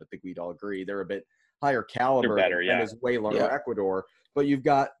team, but I think we'd all agree they're a bit higher caliber than Venezuela or Ecuador. But you've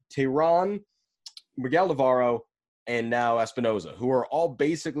got Tehran, Miguel Navarro, and now Espinoza, who are all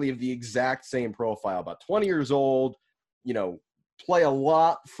basically of the exact same profile, about 20 years old, play a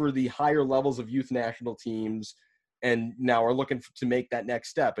lot for the higher levels of youth national teams, and now are looking to make that next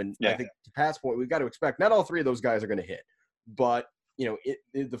step. And I think to Pat's point, we've got to expect not all 3 of those guys are going to hit, but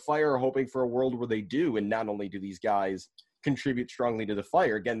the Fire are hoping for a world where they do. And not only do these guys contribute strongly to the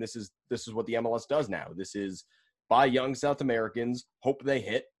Fire, again, this is what the MLS does now. This is buy young South Americans, hope they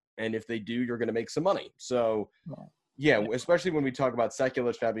hit, and if they do, you're going to make some money. So, especially when we talk about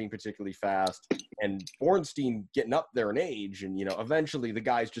Sekulic not being particularly fast and Bornstein getting up there in age, and eventually the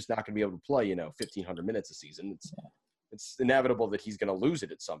guy's just not going to be able to play 1,500 minutes a season. It's inevitable that he's going to lose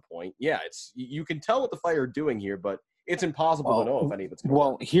it at some point. You can tell what the Fire are doing here, but it's impossible to know if any of it's going to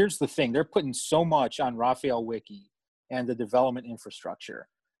work. Here's the thing: they're putting so much on Rafael Wicki and the development infrastructure.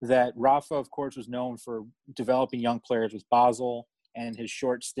 That Rafa, of course, was known for developing young players with Basel and his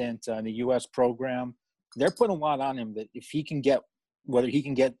short stint in the U.S. program. They're putting a lot on him that if he can get, whether he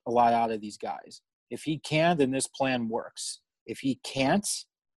can get a lot out of these guys. If he can, then this plan works. If he can't,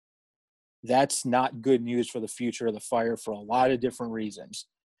 that's not good news for the future of the Fire for a lot of different reasons.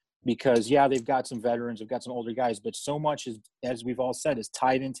 Because, they've got some veterans, they've got some older guys, but so much, as we've all said, is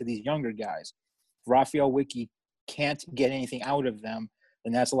tied into these younger guys. If Rafael Wicki can't get anything out of them,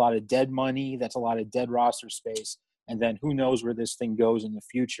 then that's a lot of dead money, that's a lot of dead roster space, and then who knows where this thing goes in the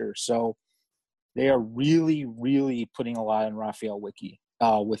future. So they are really, really putting a lot on Rafael Wicki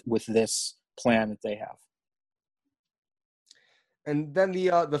with this plan that they have. And then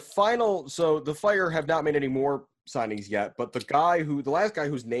the final, so the Fire have not made any more signings yet, but the last guy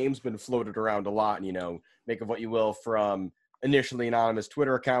whose name's been floated around a lot, make of what you will, from initially anonymous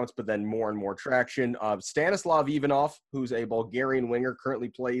Twitter accounts, but then more and more traction. Stanislav Ivanov, who's a Bulgarian winger, currently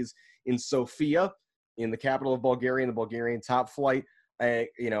plays in Sofia, in the capital of Bulgaria, in the Bulgarian top flight. A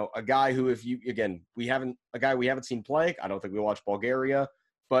guy who, we haven't seen play. I don't think we watch Bulgaria,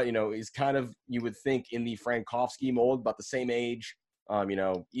 but is kind of, you would think, in the Frankowski mold, about the same age.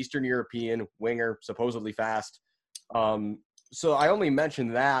 Eastern European winger, supposedly fast. So I only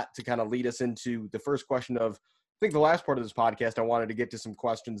mentioned that to kind of lead us into the first question of, I think the last part of this podcast, I wanted to get to some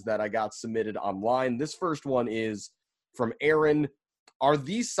questions that I got submitted online. This first one is from Aaron. Are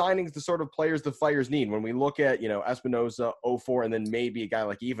these signings the sort of players the Fires need? When we look at, Espinoza, Ofor, and then maybe a guy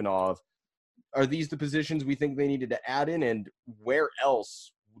like Ivanov, are these the positions we think they needed to add in? And where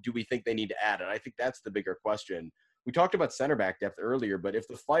else do we think they need to add? And I think that's the bigger question. We talked about center back depth earlier, but if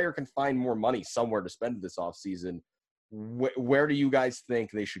the Fire can find more money somewhere to spend this offseason, where do you guys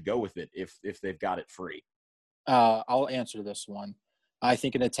think they should go with it if they've got it free? I'll answer this one. I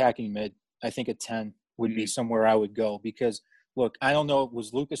think an attacking mid. I think a 10 would be somewhere I would go because, look, I don't know.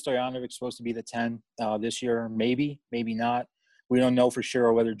 Was Luka Stojanovic supposed to be the 10 this year? Maybe, maybe not. We don't know for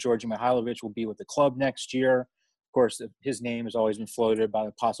sure whether Georgi Mihailovic will be with the club next year. Of course, his name has always been floated about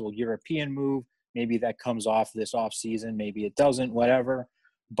a possible European move. Maybe that comes off this off season. Maybe it doesn't, whatever.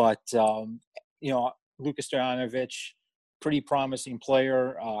 But, Luka Stojanovic, pretty promising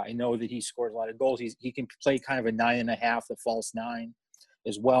player. I know that he scores a lot of goals. He can play kind of a 9.5, a false 9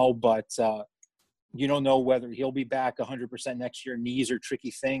 as well. But you don't know whether he'll be back 100% next year. Knees are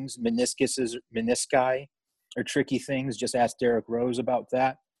tricky things. Menisci are tricky things. Just ask Derek Rose about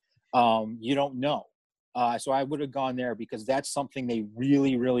that. You don't know. So I would have gone there because that's something they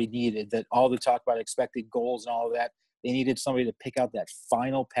really, really needed. That all the talk about expected goals and all of that, they needed somebody to pick out that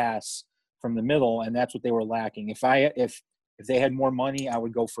final pass from the middle, and that's what they were lacking. If they had more money, I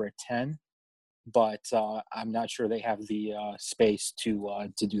would go for a 10, but I'm not sure they have the space to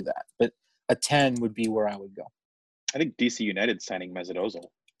do that. But a 10 would be where I would go. I think DC United signing Mesut Ozil.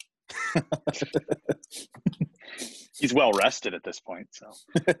 He's well rested at this point, so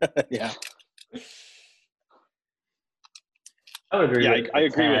Yeah. I would agree. Yeah, with I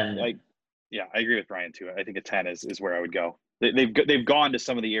agree 10. with I agree with Ryan too. I think a 10 is where I would go. They've gone to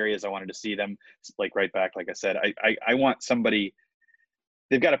some of the areas I wanted to see them, like right back. Like I said, I want somebody.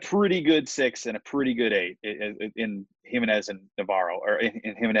 They've got a pretty good 6 and a pretty good 8 in Jimenez and Navarro, or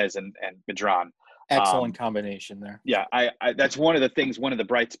in Jimenez and Medran. Excellent combination there. Yeah, I that's one of the things, one of the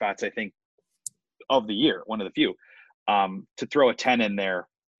bright spots I think of the year, one of the few. To throw a 10 in there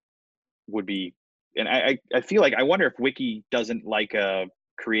would be, and I feel like, I wonder if Wiki doesn't like a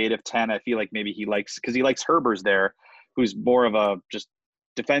creative 10. I feel like maybe he likes Herbers there, who's more of a just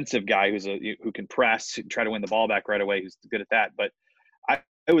defensive guy, who can press, try to win the ball back right away, who's good at that. But I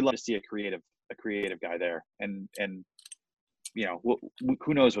would love to see a creative guy there, and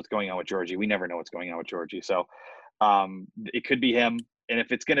who knows what's going on with Georgie? We never know what's going on with Georgie. So it could be him, and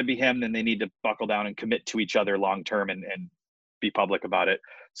if it's going to be him, then they need to buckle down and commit to each other long term and be public about it,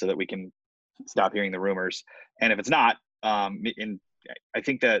 so that we can stop hearing the rumors. And if it's not, and I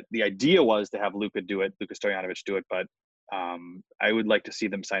think that the idea was to have Luka Stojanovic do it, but I would like to see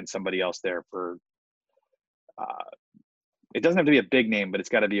them sign somebody else there for. It doesn't have to be a big name, but it's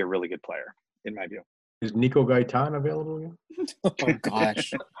got to be a really good player, in my view. Is Nico Gaitan available again? Oh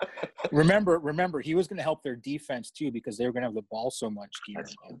gosh. Remember, he was going to help their defense too, because they were going to have the ball so much here.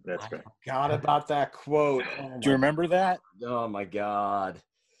 That's I right. forgot about that quote. Oh Do you remember that? Oh my God.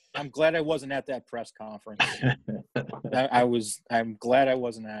 I'm glad I wasn't at that press conference. I'm glad I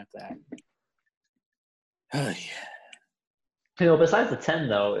wasn't at that. Besides the 10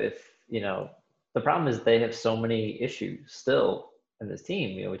 though, the problem is they have so many issues still in this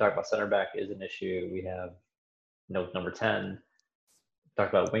team. We talk about center back is an issue. We have, number 10. We talk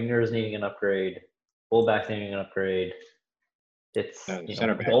about wingers needing an upgrade, fullbacks needing an upgrade. It's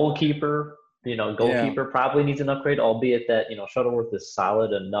center back. Goalkeeper probably needs an upgrade, albeit that Shuttleworth is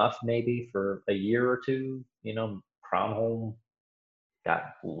solid enough maybe for a year or two. Kronholm got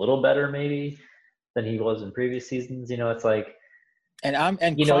a little better maybe than he was in previous seasons. It's like. In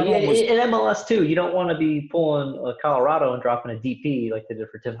MLS too, you don't want to be pulling a Colorado and dropping a DP like they did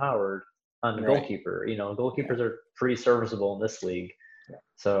for Tim Howard on the goalkeeper. Goalkeepers are pretty serviceable in this league. Yeah.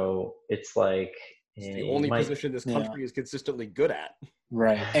 So it's like it's the only position this country is consistently good at.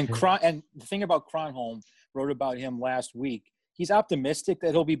 Right. And the thing about Kronholm, wrote about him last week. He's optimistic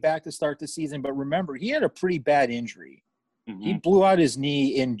that he'll be back to start the season, but remember, he had a pretty bad injury. Mm-hmm. He blew out his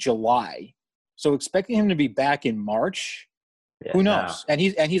knee in July. So expecting him to be back in March, who knows? No. And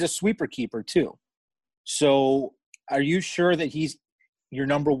he's a sweeper keeper too. So are you sure that he's your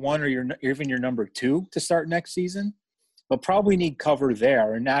number 1 or even your number 2 to start next season? They'll probably need cover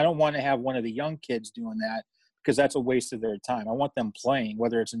there. And I don't want to have one of the young kids doing that, because that's a waste of their time. I want them playing,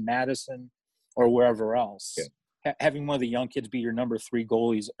 whether it's in Madison or wherever else. Yeah. Having one of the young kids be your number 3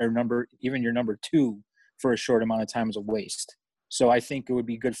 goalies or even your number 2 for a short amount of time is a waste. So I think it would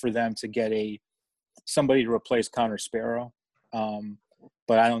be good for them to get somebody to replace Connor Sparrow.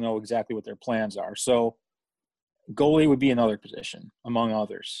 But I don't know exactly what their plans are. So goalie would be another position, among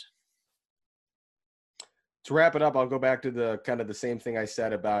others. To wrap it up, I'll go back to the kind of the same thing I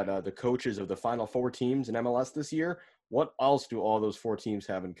said about the coaches of the final 4 teams in MLS this year. What else do all those 4 teams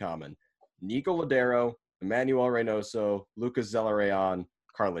have in common? Nico Lodeiro, Emmanuel Reynoso, Lucas Zelarayan,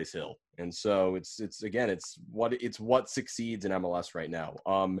 Carles Hill. And so it's what succeeds in MLS right now.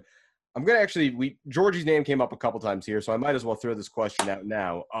 I'm going to Georgie's name came up a couple times here, so I might as well throw this question out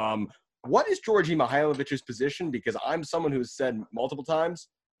now. What is Georgi Mihailovic's position? Because I'm someone who's said multiple times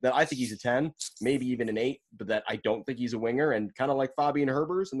that I think he's a 10, maybe even an 8, but that I don't think he's a winger. And kind of like Fabian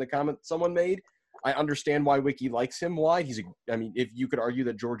Herbers in the comment someone made, I understand why Wiki likes him. Why? If you could argue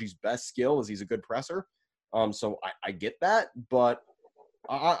that Georgie's best skill is he's a good presser. So I get that, but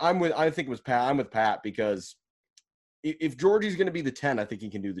I'm with Pat because if Georgie's going to be the 10, I think he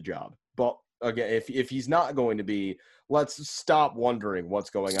can do the job. But again, if he's not going to be, let's stop wondering what's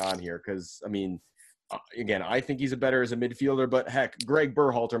going on here. Because, I mean, again, I think he's better as a midfielder, but heck, Greg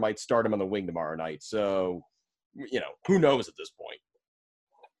Berhalter might start him on the wing tomorrow night. So, who knows at this point?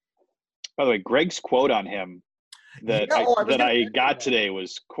 By the way, Greg's quote on him that I got today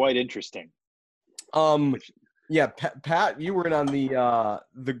was quite interesting. Yeah, Pat, you were in on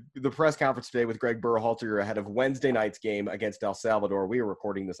the press conference today with Greg Berhalter ahead of Wednesday night's game against El Salvador. We were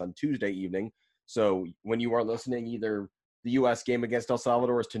recording this on Tuesday evening, so when you weren't listening, either the U.S. game against El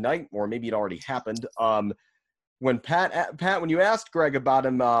Salvador is tonight, or maybe it already happened. When when you asked Greg about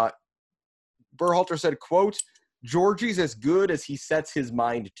him, Berhalter said, "quote Georgie's as good as he sets his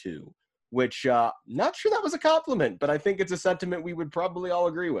mind to," which not sure that was a compliment, but I think it's a sentiment we would probably all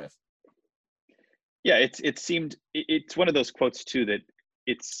agree with. Yeah, it's one of those quotes too that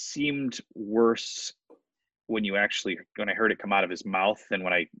it seemed worse when I heard it come out of his mouth than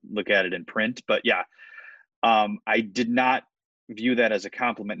when I look at it in print. But yeah, I did not view that as a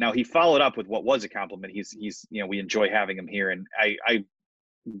compliment. Now he followed up with what was a compliment. He's we enjoy having him here, and I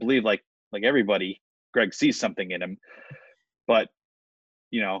believe like everybody, Greg sees something in him, but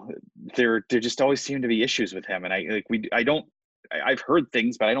there just always seem to be issues with him, and I've heard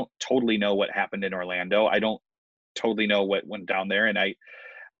things, but I don't totally know what happened in Orlando. I don't totally know what went down there. And I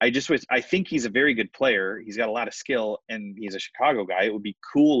think he's a very good player. He's got a lot of skill, and he's a Chicago guy. It would be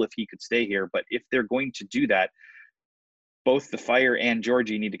cool if he could stay here. But if they're going to do that, both the Fire and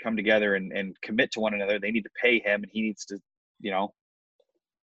Georgie need to come together and commit to one another. They need to pay him, and he needs to,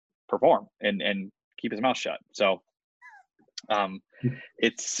 perform and keep his mouth shut. So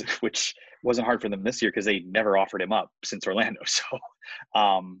which wasn't hard for them this year because they never offered him up since Orlando. So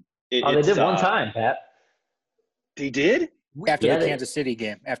they did one time, Pat. They did? After the Kansas City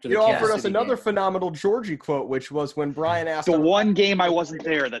game. You offered us another phenomenal Georgie quote, which was when Brian asked the one game I wasn't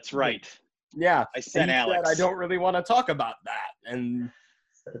there. That's right. Yeah. I sent Alex. Said, I don't really want to talk about that. And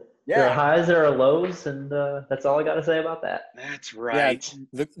there are highs, there are lows, and that's all I got to say about that. That's right.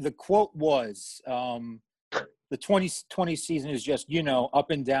 Yeah, the quote was the 2020 season is just,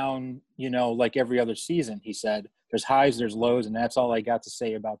 up and down, like every other season, he said. There's highs, there's lows, and that's all I got to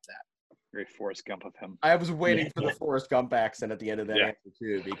say about that. Very Forrest Gump of him. I was waiting for the Forrest Gump accent at the end of that answer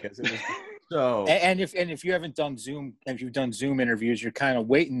too, because it was so. And if you haven't done Zoom, if you've done Zoom interviews, you're kind of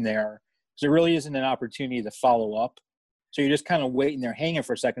waiting there. So there really isn't an opportunity to follow up. So you're just kind of waiting there, hanging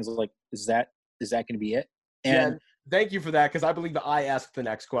for seconds. Like, is that going to be it? And thank you for that, because I believe that I asked the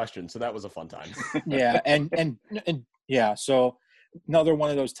next question, so that was a fun time. Yeah, and yeah, so another one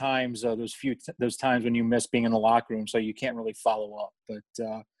of those times, those times when you miss being in the locker room, so you can't really follow up. But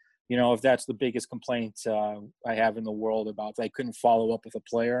if that's the biggest complaint I have in the world about, if I couldn't follow up with a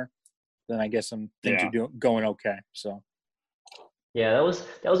player, then I guess things are going okay. So. Yeah, that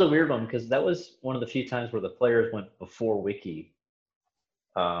was a weird one, because that was one of the few times where the players went before Wiki.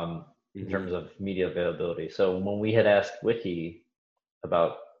 In terms of media availability. So when we had asked Wiki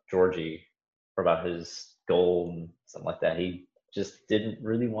about Georgie or about his goal and something like that, he just didn't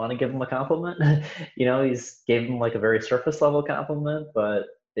really want to give him a compliment. He's gave him like a very surface level compliment, but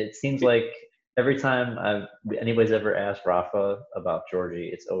it seems like every time anybody's ever asked Rafa about Georgie,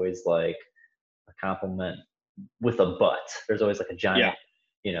 it's always like a compliment with a but. There's always like a giant,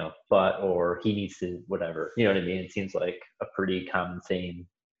 but, or he needs to, whatever. You know what I mean? It seems like a pretty common theme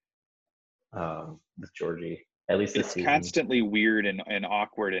with Georgie, at least this season. It's constantly weird and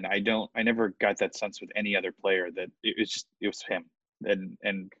awkward, and I never got that sense with any other player that it was him,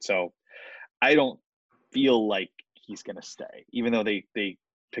 and so I don't feel like he's gonna stay, even though they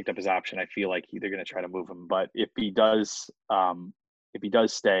picked up his option. I feel like they're gonna try to move him, but if he does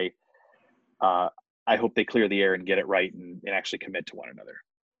stay, I hope they clear the air and get it right and actually commit to one another.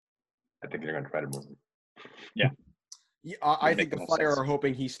 I think they're gonna try to move him. Yeah. Yeah, I think the Fire are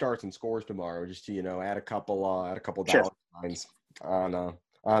hoping he starts and scores tomorrow, just to add a couple dollar signs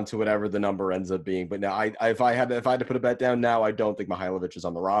onto whatever the number ends up being. But now, if I had to put a bet down now, I don't think Mihailovic is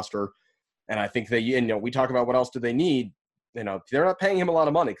on the roster, and I think we talk about what else do they need. They're not paying him a lot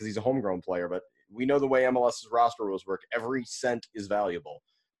of money because he's a homegrown player, but we know the way MLS's roster rules work. Every cent is valuable,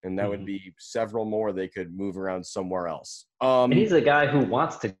 and that would be several more they could move around somewhere else. And he's a guy who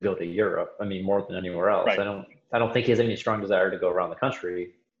wants to go to Europe. I mean, more than anywhere else. Right. I don't think he has any strong desire to go around the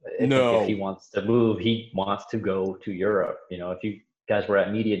country. No. If he wants to move, he wants to go to Europe. If you guys were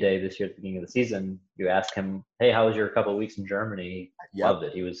at Media Day this year at the beginning of the season, you asked him, hey, how was your couple of weeks in Germany? He loved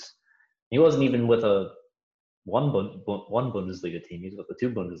it. He wasn't even with one Bundesliga team. He was with the 2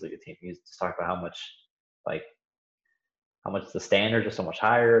 Bundesliga team. He was just talking about how much the standards are so much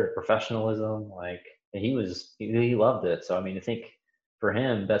higher, professionalism. And he loved it. So, I mean, I think for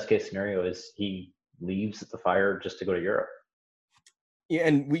him, best case scenario is he leaves the Fire just to go to Europe. Yeah,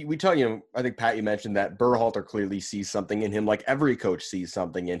 and we tell you, I think, Pat, you mentioned that Berhalter clearly sees something in him, like every coach sees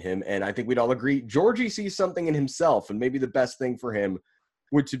something in him. And I think we'd all agree Georgie sees something in himself. And maybe the best thing for him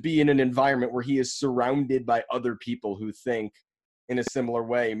would to be in an environment where he is surrounded by other people who think in a similar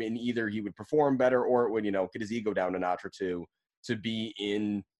way. I mean, either he would perform better or it would, get his ego down a notch or two to be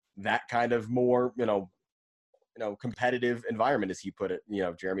in that kind of more, competitive environment, as he put it,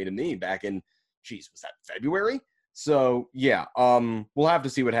 Jeremy, to me back in, was that February? So, yeah, we'll have to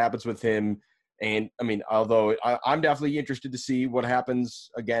see what happens with him. And, I mean, although I'm definitely interested to see what happens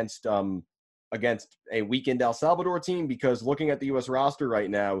against a weakened El Salvador team, because looking at the U.S. roster right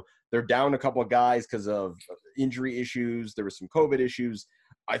now, they're down a couple of guys because of injury issues. There was some COVID issues.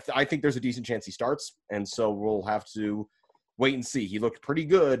 I think there's a decent chance he starts, and so we'll have to wait and see. He looked pretty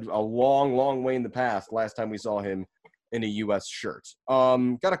good a long, long way in the past last time we saw him in a U.S. shirt.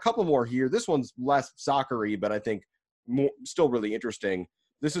 Got a couple more here. This one's less soccer-y, but I think still really interesting.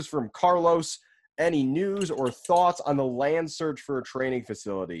 This is from Carlos. Any news or thoughts on the land search for a training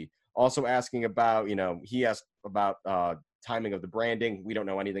facility? Also asking about, he asked about timing of the branding. We don't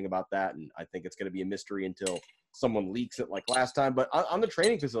know anything about that, and I think it's going to be a mystery until someone leaks it like last time. But on the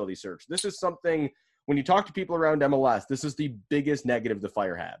training facility search, this is something, when you talk to people around MLS, this is the biggest negative the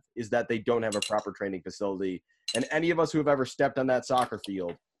Fire have, is that they don't have a proper training facility. And any of us who have ever stepped on that soccer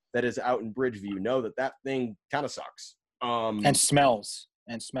field that is out in Bridgeview know that thing kind of sucks. And smells.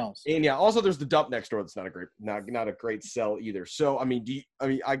 And yeah, also there's the dump next door. That's not a great sell either. So, I mean,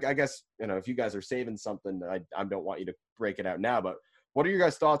 I guess, if you guys are saving something, I don't want you to break it out now, but what are your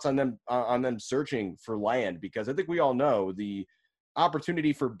guys' thoughts on them searching for land? Because I think we all know the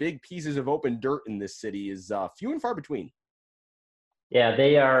opportunity for big pieces of open dirt in this city is few and far between. Yeah,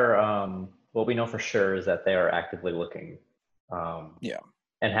 they are. What we know for sure is that they are actively looking.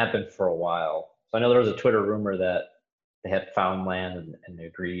 And have been for a while. So I know there was a Twitter rumor that they had found land and they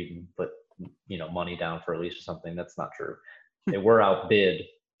agreed and put money down for a lease or something. That's not true. They were outbid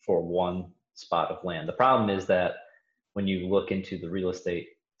for one spot of land. The problem is that when you look into the real estate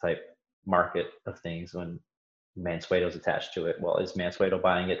type market of things, when Mansueto's attached to it, well, is Mansueto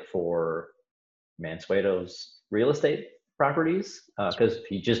buying it for Mansueto's real estate properties? Because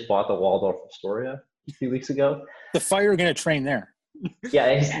he just bought the Waldorf Astoria a few weeks ago. The Fire are going to train there.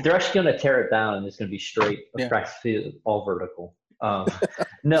 Yeah, they're actually going to tear it down and it's going to be straight, practically all vertical.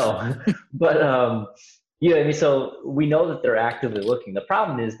 No, but I mean, so we know that they're actively looking. The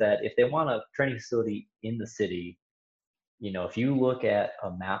problem is that if they want a training facility in the city, if you look at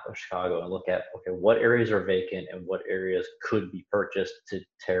a map of Chicago and look at, okay, what areas are vacant and what areas could be purchased to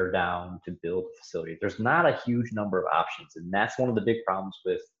tear down to build a facility, there's not a huge number of options. And that's one of the big problems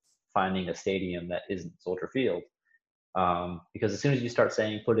with finding a stadium that isn't Soldier Field. Because as soon as you start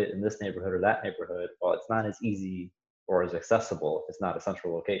saying put it in this neighborhood or that neighborhood, well, it's not as easy or as accessible if it's not a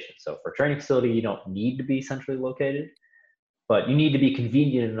central location. So for a training facility, you don't need to be centrally located, but you need to be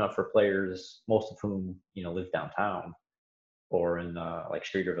convenient enough for players, most of whom live downtown or in like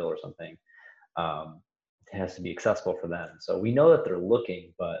Streeterville or something. It has to be accessible for them. So we know that they're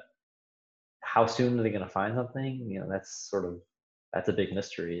looking, but how soon are they going to find something? That's a big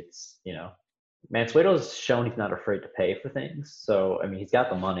mystery. It's Mansueto's shown he's not afraid to pay for things. So, I mean, he's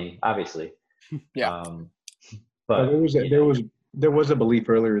got the money, obviously. Yeah. But there was a belief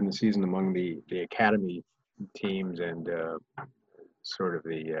earlier in the season among the academy teams and sort of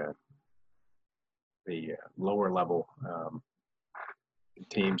the lower level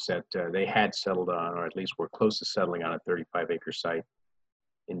teams that they had settled on, or at least were close to settling on a 35-acre site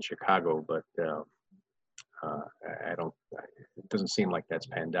in Chicago. But it doesn't seem like that's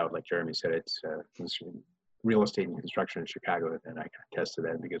panned out. Like Jeremy said, it's real estate and construction in Chicago, and I can attest to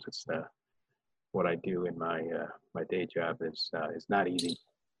that because it's what I do in my day job is not easy.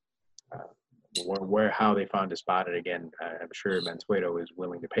 How they found a spot, and again, I'm sure Mansueto is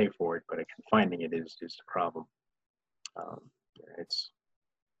willing to pay for it, but finding it is the problem.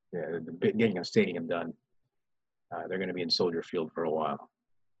 Getting a stadium done. They're going to be in Soldier Field for a while.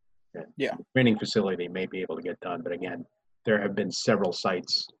 The training facility may be able to get done, but again, there have been several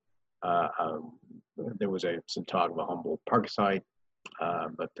sites. There was some talk of a Humboldt Park site,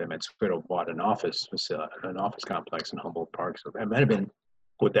 but Mansueto bought an office complex in Humboldt Park, so that might have been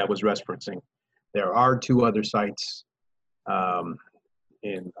what that was referencing. There are two other sites on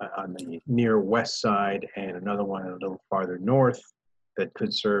the near west side, and another one a little farther north that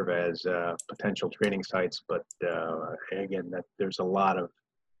could serve as potential training sites. But again, there's a lot of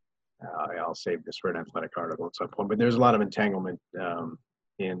I'll save this for an athletic article at some point, but there's a lot of entanglement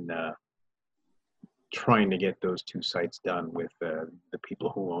in trying to get those 2 sites done with the people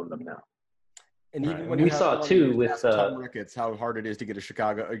who own them now. And even Right. when We you have saw it too with ask Tom Ricketts how hard it is to get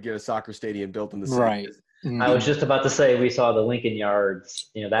a soccer stadium built in the city. Right. I was just about to say we saw the Lincoln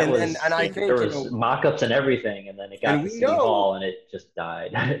Yards. You know, that And I think, there was mock-ups and everything, and then it got and to we City know- Hall and it just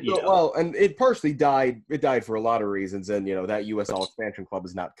died. you know. Well, and it partially died. It died for a lot of reasons, and that USL expansion club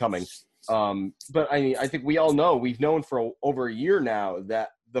is not coming. But I mean, I think we all know, we've known for over a year now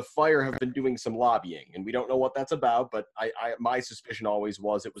that the Fire have been doing some lobbying, and we don't know what that's about. But my suspicion always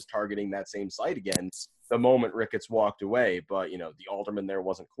was it was targeting that same site again the moment Ricketts walked away. But the alderman there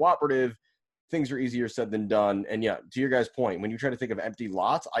wasn't cooperative. Things are easier said than done. And yeah, to your guys' point, when you try to think of empty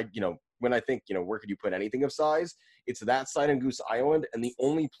lots, when I think, where could you put anything of size? It's that site on Goose Island, and the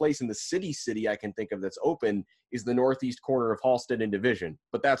only place in the city I can think of that's open is the northeast corner of Halstead and Division.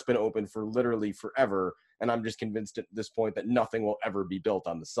 But that's been open for literally forever, and I'm just convinced at this point that nothing will ever be built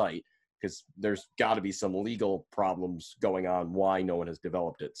on the site because there's got to be some legal problems going on why no one has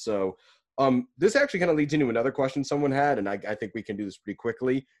developed it. So this actually kind of leads into another question someone had, and I think we can do this pretty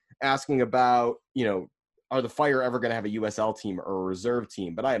quickly, asking about, are the Fire ever going to have a USL team or a reserve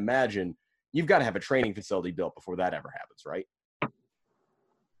team? But I imagine you've got to have a training facility built before that ever happens, right?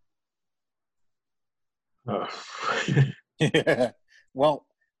 Well,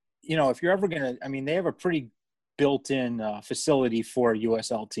 if you're ever going to, they have a pretty built-in facility for a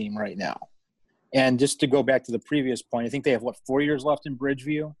USL team right now. And just to go back to the previous point, I think they have, 4 years left in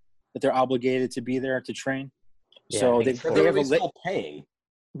Bridgeview that they're obligated to be there to train. Yeah, So I think they have still paying.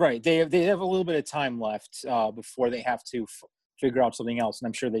 Right. They have a little bit of time left before they have to figure out something else. And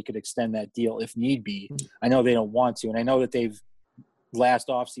I'm sure they could extend that deal if need be. I know they don't want to. And I know that last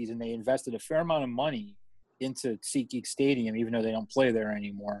offseason, they invested a fair amount of money into SeatGeek Stadium, even though they don't play there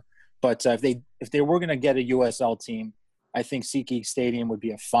anymore. But if they were going to get a USL team, I think SeatGeek Stadium would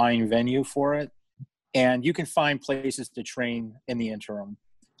be a fine venue for it. And you can find places to train in the interim.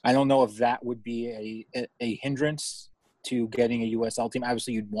 I don't know if that would be a hindrance to getting a USL team.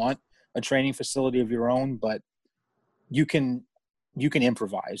 Obviously, you'd want a training facility of your own, but you can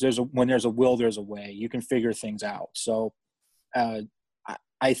improvise. When there's a will, there's a way. You can figure things out. So I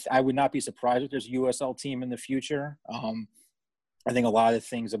would not be surprised if there's a USL team in the future. I think a lot of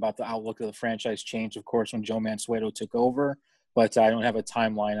things about the outlook of the franchise changed, of course, when Joe Mansueto took over, but I don't have a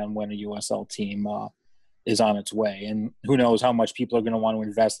timeline on when a USL team is on its way. And who knows how much people are going to want to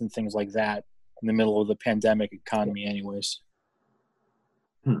invest in things like that in the middle of the pandemic economy anyways.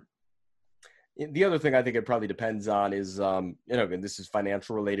 The other thing I think it probably depends on is, and this is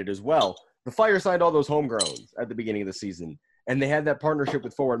financial related as well. The Fire signed all those homegrowns at the beginning of the season, and they had that partnership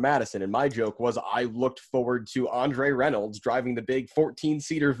with Forward Madison. And my joke was I looked forward to Andre Reynolds driving the big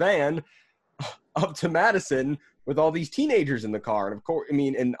 14-seater van up to Madison with all these teenagers in the car. And of course,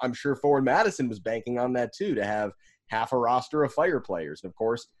 and I'm sure Forward Madison was banking on that too, to have half a roster of Fire players. And of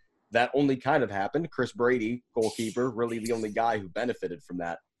course, that only kind of happened. Chris Brady, goalkeeper, really the only guy who benefited from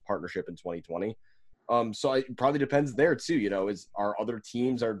that partnership in 2020. So it probably depends there too. Are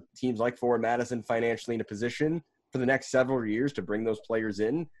teams like Forward Madison financially in a position for the next several years to bring those players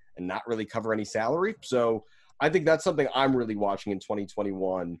in and not really cover any salary? So I think that's something I'm really watching in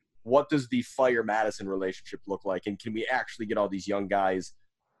 2021. What does the Fire Madison relationship look like? And can we actually get all these young guys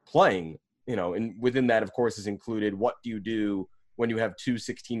playing? And within that, of course, is included, what do you do when you have two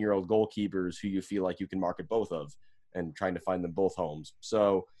 16-year-old goalkeepers who you feel like you can market both of, and trying to find them both homes?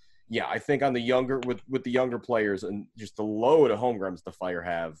 So yeah, I think on the younger, with the younger players and just the load of homegrowns the Fire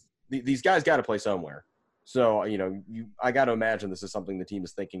have, these guys got to play somewhere. So, I got to imagine this is something the team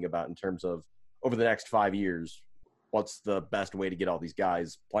is thinking about in terms of over the next 5 years, what's the best way to get all these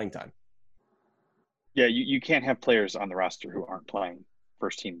guys playing time? Yeah, you can't have players on the roster who aren't playing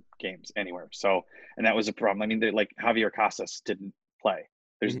first team games anywhere. So, and that was a problem. Like Javier Casas didn't play.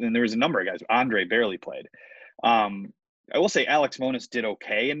 And there was a number of guys. Andre barely played. I will say Alex Monis did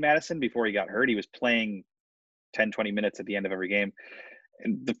okay in Madison before he got hurt. He was playing 10, 20 minutes at the end of every game.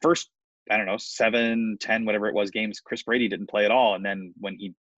 And the first, 7, 10, whatever it was, games, Chris Brady didn't play at all. And then when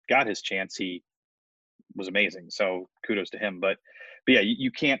he got his chance, he was amazing. So kudos to him. But yeah,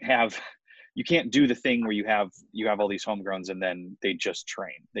 you can't do the thing where you have all these homegrowns and then they just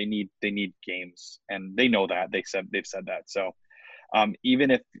train. They need games, and they know that. They've said that. So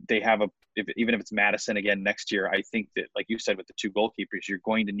even if they have even if it's Madison again next year, I think that, like you said, with the two goalkeepers, you're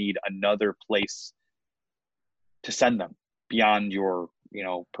going to need another place to send them beyond your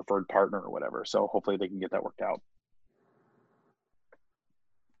preferred partner or whatever. So hopefully they can get that worked out.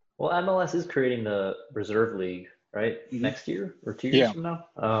 Well, MLS is creating the reserve league, right? Next year or 2 years from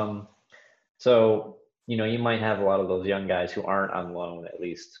now. So, you might have a lot of those young guys who aren't on loan at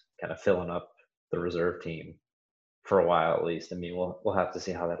least kind of filling up the reserve team for a while at least. I mean, we'll have to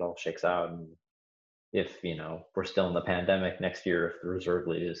see how that all shakes out, and if we're still in the pandemic next year, if the reserve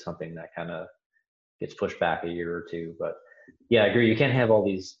league is something that kind of gets pushed back a year or two. But yeah, I agree. You can't have all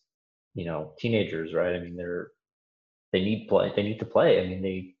these teenagers, right? I mean, they need play. They need to play. I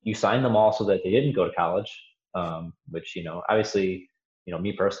mean, you signed them all so that they didn't go to college, which obviously,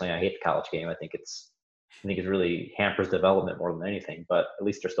 me personally, I hate the college game. I think it really hampers development more than anything. But at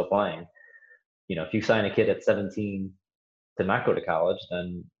least they're still playing. If you sign a kid at 17 to not go to college,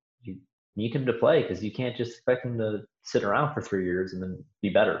 then you need him to play, because you can't just expect him to sit around for 3 years and then be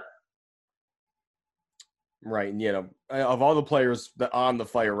better. Right. And, of all the players that on the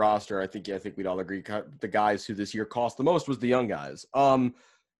Fire roster, I think we'd all agree the guys who this year cost the most was the young guys.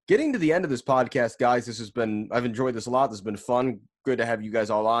 Getting to the end of this podcast, guys, I've enjoyed this a lot. This has been fun. Good to have you guys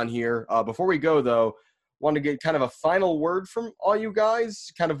all on here. Before we go, though, want to get kind of a final word from all you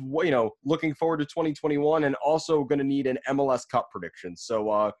guys, kind of, looking forward to 2021, and also going to need an MLS Cup prediction.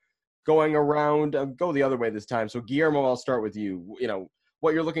 So going around, go the other way this time. So Guillermo, I'll start with you.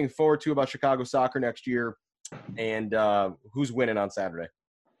 What you're looking forward to about Chicago soccer next year, and who's winning on Saturday?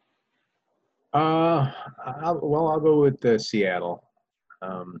 I'll go with Seattle.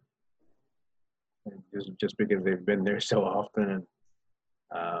 Just because they've been there so often, and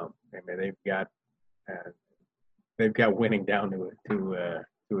I mean they've got winning down to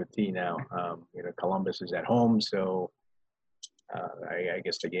a T now. Columbus is at home, so I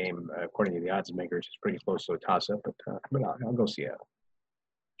guess the game, according to the odds makers, is pretty close to a toss-up. But I'll go Seattle.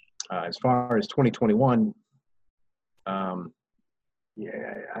 As far as 2021,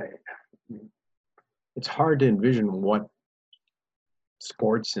 it's hard to envision what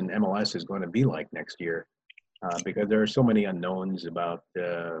sports and MLS is going to be like next year, because there are so many unknowns about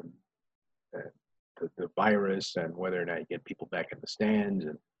the virus, and whether or not you get people back in the stands,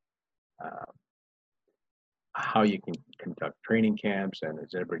 and how you can conduct training camps, and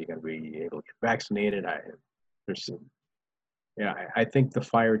is everybody going to be able to get vaccinated? I think the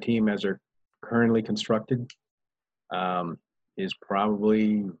Fire team, as they're currently constructed, is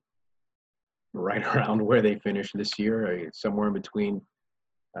probably right around where they finished this year, somewhere in between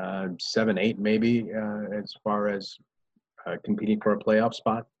 7, 8, maybe, as far as competing for a playoff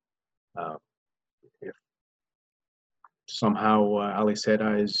spot. If somehow Ali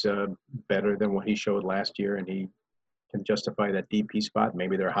Seda is better than what he showed last year, and he can justify that DP spot,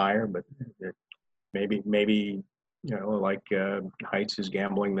 maybe they're higher, but maybe like Heights is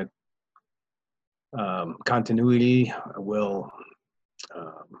gambling that continuity will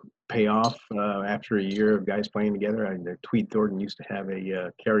pay off after a year of guys playing together. Tweet Thornton used to have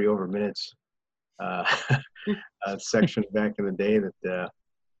a carryover minutes section back in the day that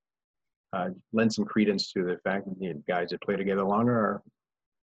lends some credence to the fact that guys that play together longer are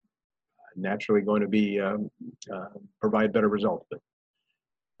naturally going to be provide better results. But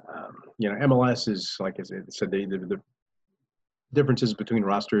MLS is, like I said, the differences between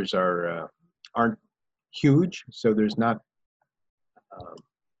rosters aren't huge, so there's not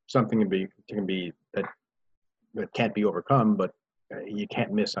something that can't be overcome. But you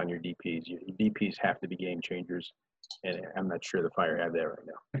can't miss on your DPs. Your DPs have to be game changers, and I'm not sure the Fire have that right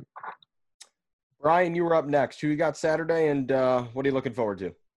now. Brian, you were up next. Who you got Saturday, and what are you looking forward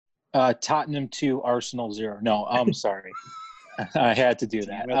to? Tottenham 2, Arsenal 0. No, I'm sorry. I had to do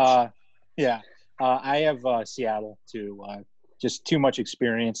that. I have Seattle too. Just too much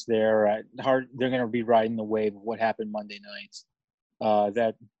experience there. They're going to be riding the wave of what happened Monday nights.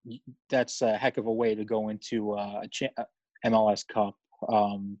 That's a heck of a way to go into MLS Cup.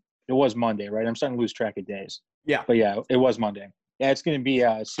 It was Monday, right? I'm starting to lose track of days. Yeah. But yeah, it was Monday. Yeah, it's going to be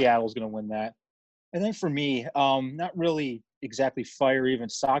Seattle's going to win that. And then for me, not really exactly Fire even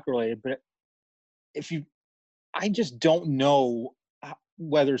soccer related, but I just don't know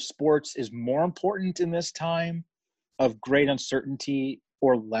whether sports is more important in this time of great uncertainty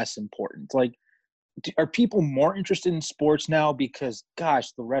or less important. Like, are people more interested in sports now because,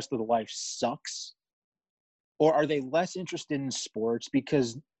 gosh, the rest of the life sucks? Or are they less interested in sports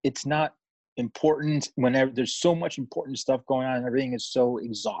because it's not important whenever there's so much important stuff going on and everything is so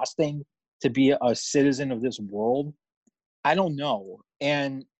exhausting to be a citizen of this world? I don't know.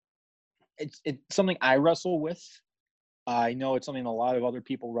 And it's something I wrestle with. I know it's something a lot of other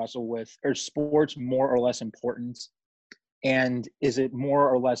people wrestle with. Are sports more or less important? And is it more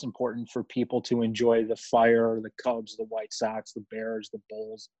or less important for people to enjoy the Fire, the Cubs, the White Sox, the Bears, the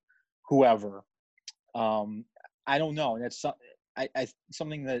Bulls, whoever? I don't know. And that's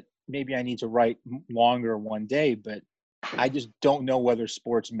something that maybe I need to write longer one day, but I just don't know whether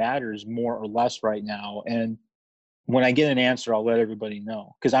sports matters more or less right now. And when I get an answer, I'll let everybody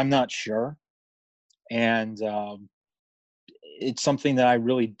know, because I'm not sure. And it's something that I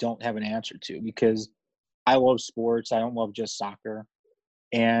really don't have an answer to, because I love sports. I don't love just soccer.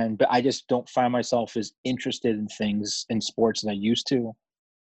 But I just don't find myself as interested in things in sports as I used to.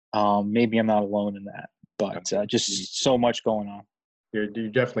 Maybe I'm not alone in that, but just so much going on. You're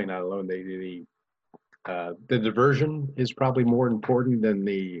definitely not alone. The diversion is probably more important than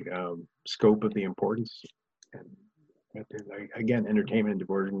the scope of the importance. And again, entertainment and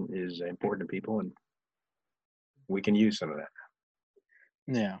diversion is important to people, and we can use some of that.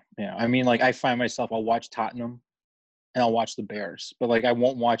 Yeah. I mean, like, I find myself, I'll watch Tottenham and I'll watch the Bears, but like I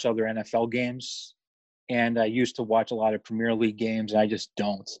won't watch other NFL games. And I used to watch a lot of Premier League games, and I just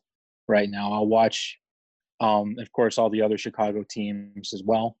don't right now. I'll watch, of course, all the other Chicago teams as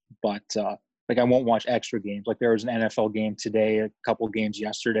well, but like I won't watch extra games. Like there was an NFL game today, a couple games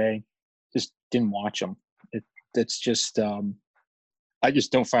yesterday, just didn't watch them. It's just I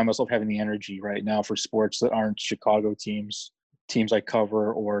just don't find myself having the energy right now for sports that aren't Chicago teams I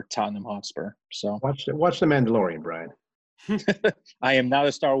cover, or Tottenham Hotspur. So Watch The Mandalorian, Brian. I am not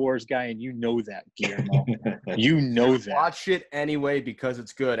a Star Wars guy, and you know that, Guillermo. You know that. Watch it anyway because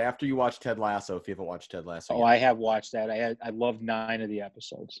it's good. After you watch Ted Lasso, if you haven't watched Ted Lasso. Oh, I have watched that. I loved 9 of the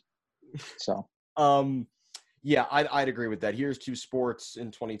episodes. So yeah, I'd agree with that. Here's to sports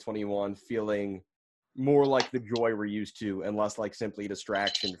in 2021 feeling more like the joy we're used to and less like simply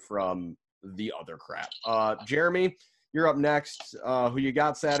distraction from the other crap. Jeremy, you're up next. Who you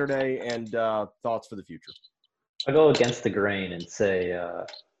got Saturday, and thoughts for the future? I'll go against the grain and say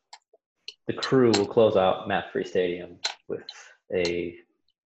the Crew will close out Matt Free Stadium with a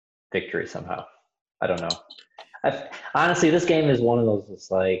victory somehow. I don't know. Honestly, this game is one of those. It's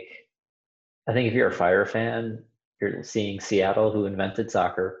like, I think if you're a Fire fan, you're seeing Seattle, who invented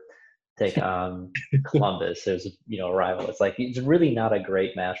soccer, take on Columbus. There's a rival. It's like, it's really not a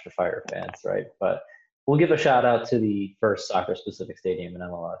great match for Fire fans, right? But we'll give a shout out to the first soccer specific stadium in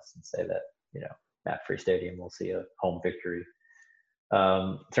MLS and say that Matt Free Stadium will see a home victory.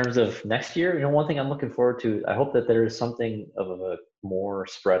 In terms of next year, one thing I'm looking forward to, I hope that there is something of a more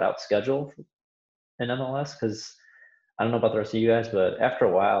spread out schedule in MLS, because I don't know about the rest of you guys, but after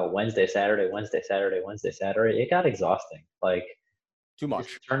a while, Wednesday, Saturday, it got exhausting. Like, too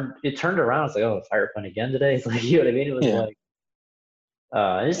much. It turned around. It's like, oh, Fire playing again today. It's like, you know what I mean? It was like,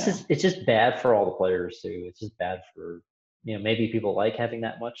 it's just bad for all the players too. It's just bad for, maybe people like having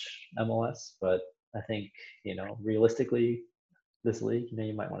that much MLS, but I think, realistically, this league,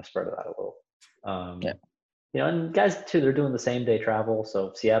 you might want to spread it out a little. And guys too, they're doing the same day travel,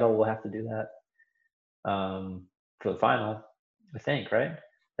 so Seattle will have to do that for the final, I think, right?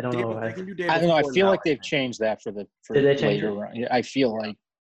 I don't know. I don't know. I feel like they've changed that for Did they change later it? I feel like,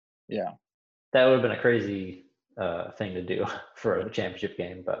 that would have been a crazy thing to do for a championship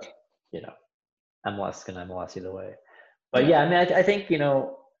game, but MLS can MLS either way. But I mean, I think in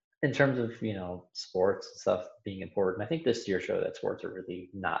terms of sports and stuff being important, I think this year showed that sports are really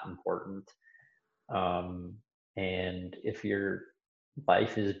not important. And if your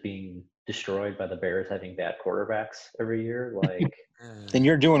life is being destroyed by the Bears having bad quarterbacks every year, like then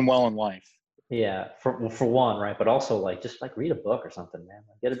you're doing well in life. Yeah, for one, right? But also, like, just like read a book or something, man.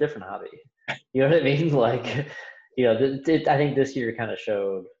 Like, get a different hobby. You know what I mean? Like, I think this year kind of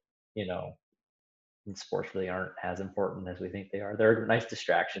showed, sports really aren't as important as we think they are. They're a nice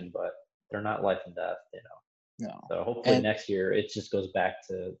distraction, but they're not life and death, No. So hopefully next year it just goes back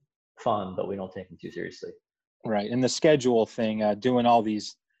to fun, but we don't take them too seriously. Right, and the schedule thing, doing all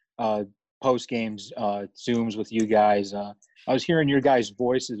these post games Zooms with you guys. I was hearing your guys'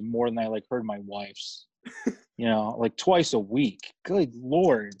 voices more than I heard my wife's. Like twice a week. Good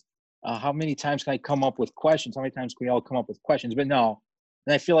Lord. How many times can I come up with questions? How many times can we all come up with questions? But no.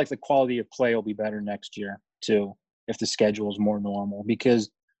 And I feel like the quality of play will be better next year too, if the schedule is more normal.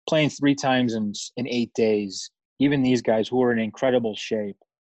 Because playing 3 times in 8 days, even these guys who are in incredible shape,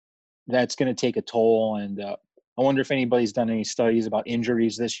 that's going to take a toll. And I wonder if anybody's done any studies about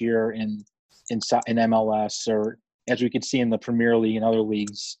injuries this year in MLS, or as we could see in the Premier League and other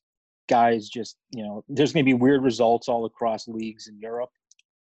leagues, guys just, there's going to be weird results all across leagues in Europe.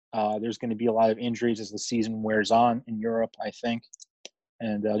 There's going to be a lot of injuries as the season wears on in Europe, I think.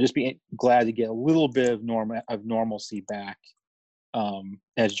 And just be glad to get a little bit of normalcy back,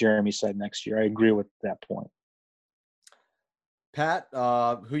 as Jeremy said, next year. I agree with that point. Pat,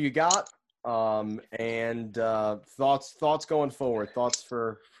 who you got? And thoughts going forward, thoughts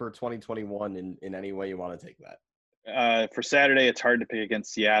for 2021 in any way you want to take that. For Saturday, it's hard to pick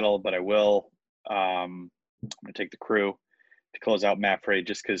against Seattle, but I will. I'm going to take the Crew to close out Matt Frey,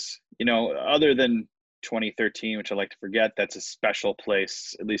 just because, other than 2013, which I like to forget. That's a special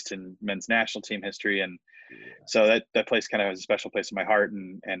place, at least in men's national team history. And so that place kind of has a special place in my heart.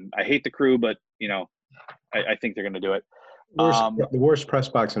 And I hate the Crew, but, you know, I think they're going to do it. The worst press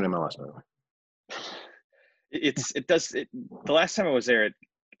box in MLS, by the way. The last time I was there,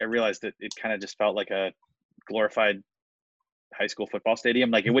 I realized that it kind of just felt like a glorified high school football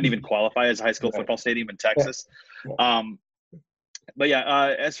stadium. Like, it wouldn't even qualify as a high school football stadium in Texas. But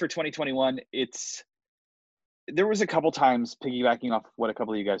yeah, as for 2021, there was a couple times, piggybacking off what a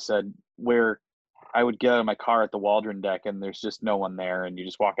couple of you guys said, where I would get out of my car at the Waldron deck and there's just no one there, and you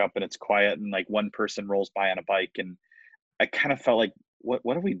just walk up and it's quiet and like one person rolls by on a bike, and I kind of felt like, what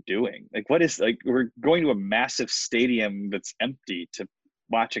are we doing? Like, we're going to a massive stadium that's empty to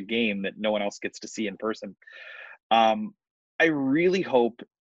watch a game that no one else gets to see in person. I really hope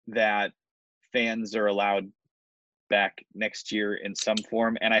that fans are allowed back next year in some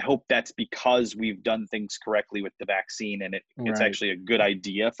form, and I hope that's because we've done things correctly with the vaccine, and it's actually a good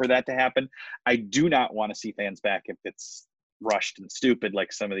idea for that to happen. I do not want to see fans back if it's rushed and stupid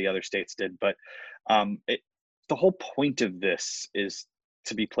like some of the other states did, but the whole point of this is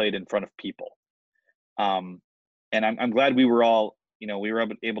to be played in front of people, and I'm glad we were all, you know, we were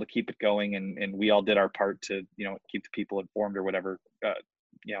able to keep it going, and we all did our part to, you know, keep the people informed or whatever,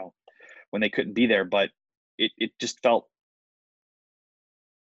 you know, when they couldn't be there. But it just felt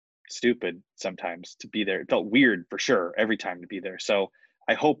stupid sometimes to be there. It felt weird for sure every time to be there. So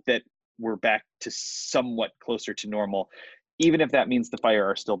I hope that we're back to somewhat closer to normal, even if that means the Fire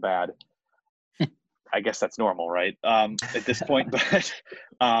are still bad. I guess that's normal, right? At this point, but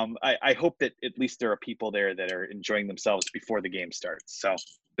I hope that at least there are people there that are enjoying themselves before the game starts. So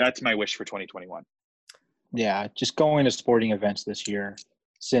that's my wish for 2021. Yeah, just going to sporting events this year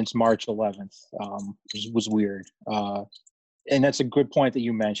since March 11th was weird. And that's a good point that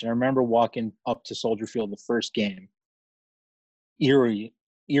you mentioned. I remember walking up to Soldier Field the first game, eerily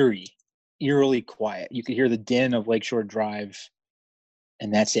quiet. You could hear the din of Lakeshore Drive,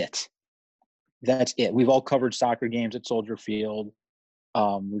 and that's it. We've all covered soccer games at Soldier Field.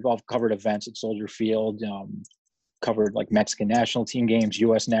 We've all covered events at Soldier Field, covered like Mexican national team games,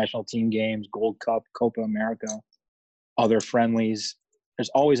 U.S. national team games, Gold Cup, Copa America, other friendlies. There's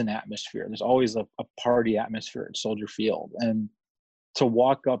always an atmosphere. There's always a party atmosphere at Soldier Field. And to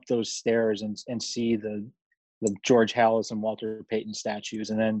walk up those stairs and see the George Halas and Walter Payton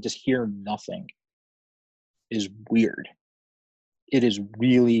statues and then just hear nothing is weird. It is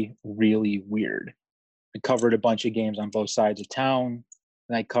really, really weird. I covered a bunch of games on both sides of town,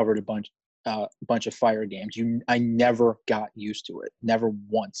 and I covered a bunch of Fire games. I never got used to it. Never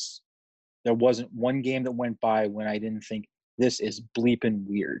once. There wasn't one game that went by when I didn't think, this is bleeping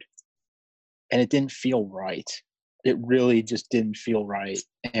weird. And it didn't feel right. It really just didn't feel right.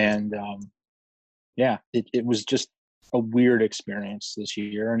 And it was just a weird experience this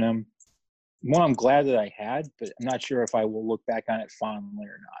year. And I'm glad that I had, but I'm not sure if I will look back on it fondly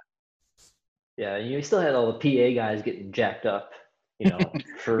or not. Yeah, you still had all the PA guys getting jacked up, you know,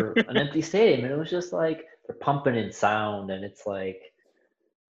 for an empty stadium. And it was just like they're pumping in sound. And it's like,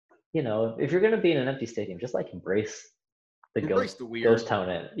 you know, if you're going to be in an empty stadium, just like embrace the ghost town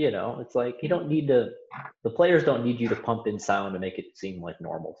in, you know. It's like you don't need the players don't need you to pump in sound to make it seem like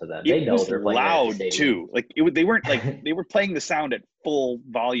normal to them. They know they're playing loud too. Like they weren't like they were playing the sound at full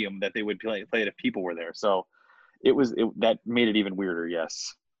volume that they would play it if people were there. So that made it even weirder.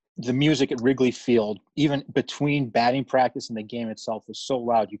 Yes. The music at Wrigley Field, even between batting practice and the game itself, was so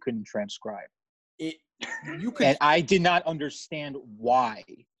loud you couldn't transcribe. And I did not understand why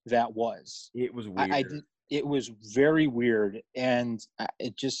that was. It was weird. It was very weird, and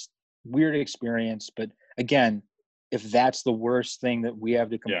it just weird experience. But again, if that's the worst thing that we have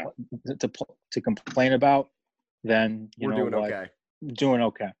to complain about, then we're doing okay. Doing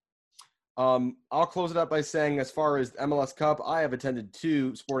okay. I'll close it up by saying, as far as MLS Cup, I have attended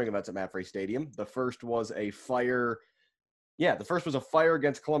 2 sporting events at MAPFRE Stadium. The first was a Fire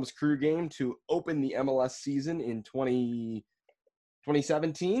against Columbus Crew game to open the MLS season in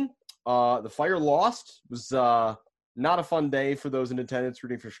 2017. The Fire lost. It was not a fun day for those in attendance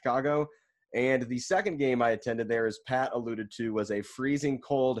rooting for Chicago. And the second game I attended there, as Pat alluded to, was a freezing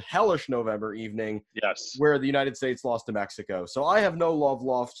cold, hellish November evening. Yes. Where the United States lost to Mexico. So I have no love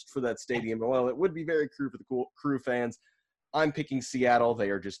lost for that stadium. Well, it would be very Crew for the Crew fans. I'm picking Seattle. They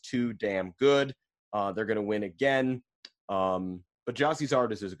are just too damn good. They're going to win again. But Gyasi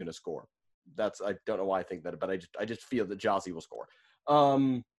Zardes is going to score. I don't know why I think that, but I just feel that Gyasi will score.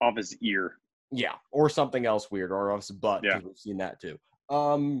 Off his ear. Yeah, or something else weird, or off his butt. Yeah. We've seen that too.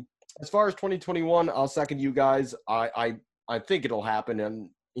 As far as 2021, I'll second you guys. I think it'll happen, and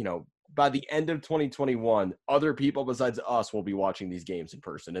you know, by the end of 2021, other people besides us will be watching these games in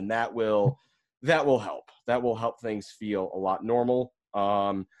person, and that will help. That will help things feel a lot normal.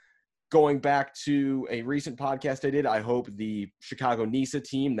 Going back to a recent podcast I did, I hope the Chicago NISA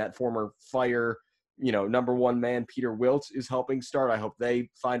team, that former Fire, number one man, Peter Wilt, is helping start. I hope they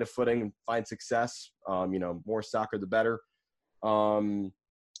find a footing and find success. More soccer, the better. Obviously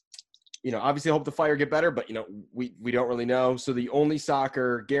I hope the Fire get better, but, we don't really know. So the only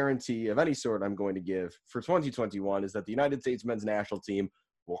soccer guarantee of any sort I'm going to give for 2021 is that the United States men's national team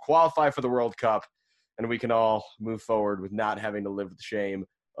will qualify for the World Cup, and we can all move forward with not having to live with the shame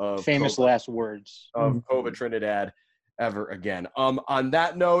of famous Copa, last words of Copa Trinidad ever again. On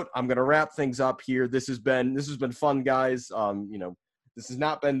that note, I'm going to wrap things up here. This has been fun, guys. This has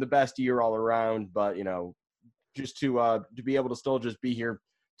not been the best year all around, but just to be able to still just be here,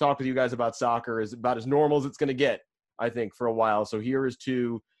 talk with you guys about soccer is about as normal as it's going to get, I think, for a while. So here is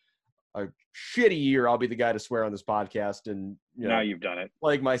to a shitty year. I'll be the guy to swear on this podcast, and now you've done it.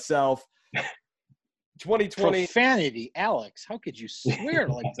 Like myself. 2020 profanity, Alex. How could you swear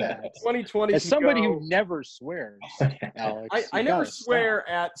like that? 2020. As somebody who never swears, Alex. I never swear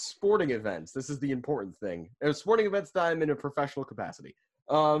at sporting events. This is the important thing. At sporting events that I'm in a professional capacity.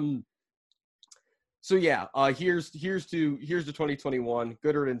 So yeah, here's to 2021.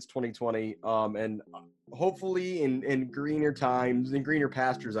 Good riddance 2020. And hopefully in greener times, in greener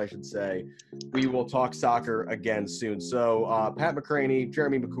pastures, I should say, we will talk soccer again soon. So Pat McCraney,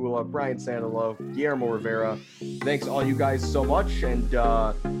 Jeremy McCula, Brian Sandalo, Guillermo Rivera, thanks all you guys so much, and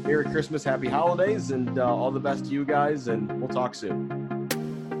Merry Christmas, Happy Holidays, and all the best to you guys, and we'll talk soon.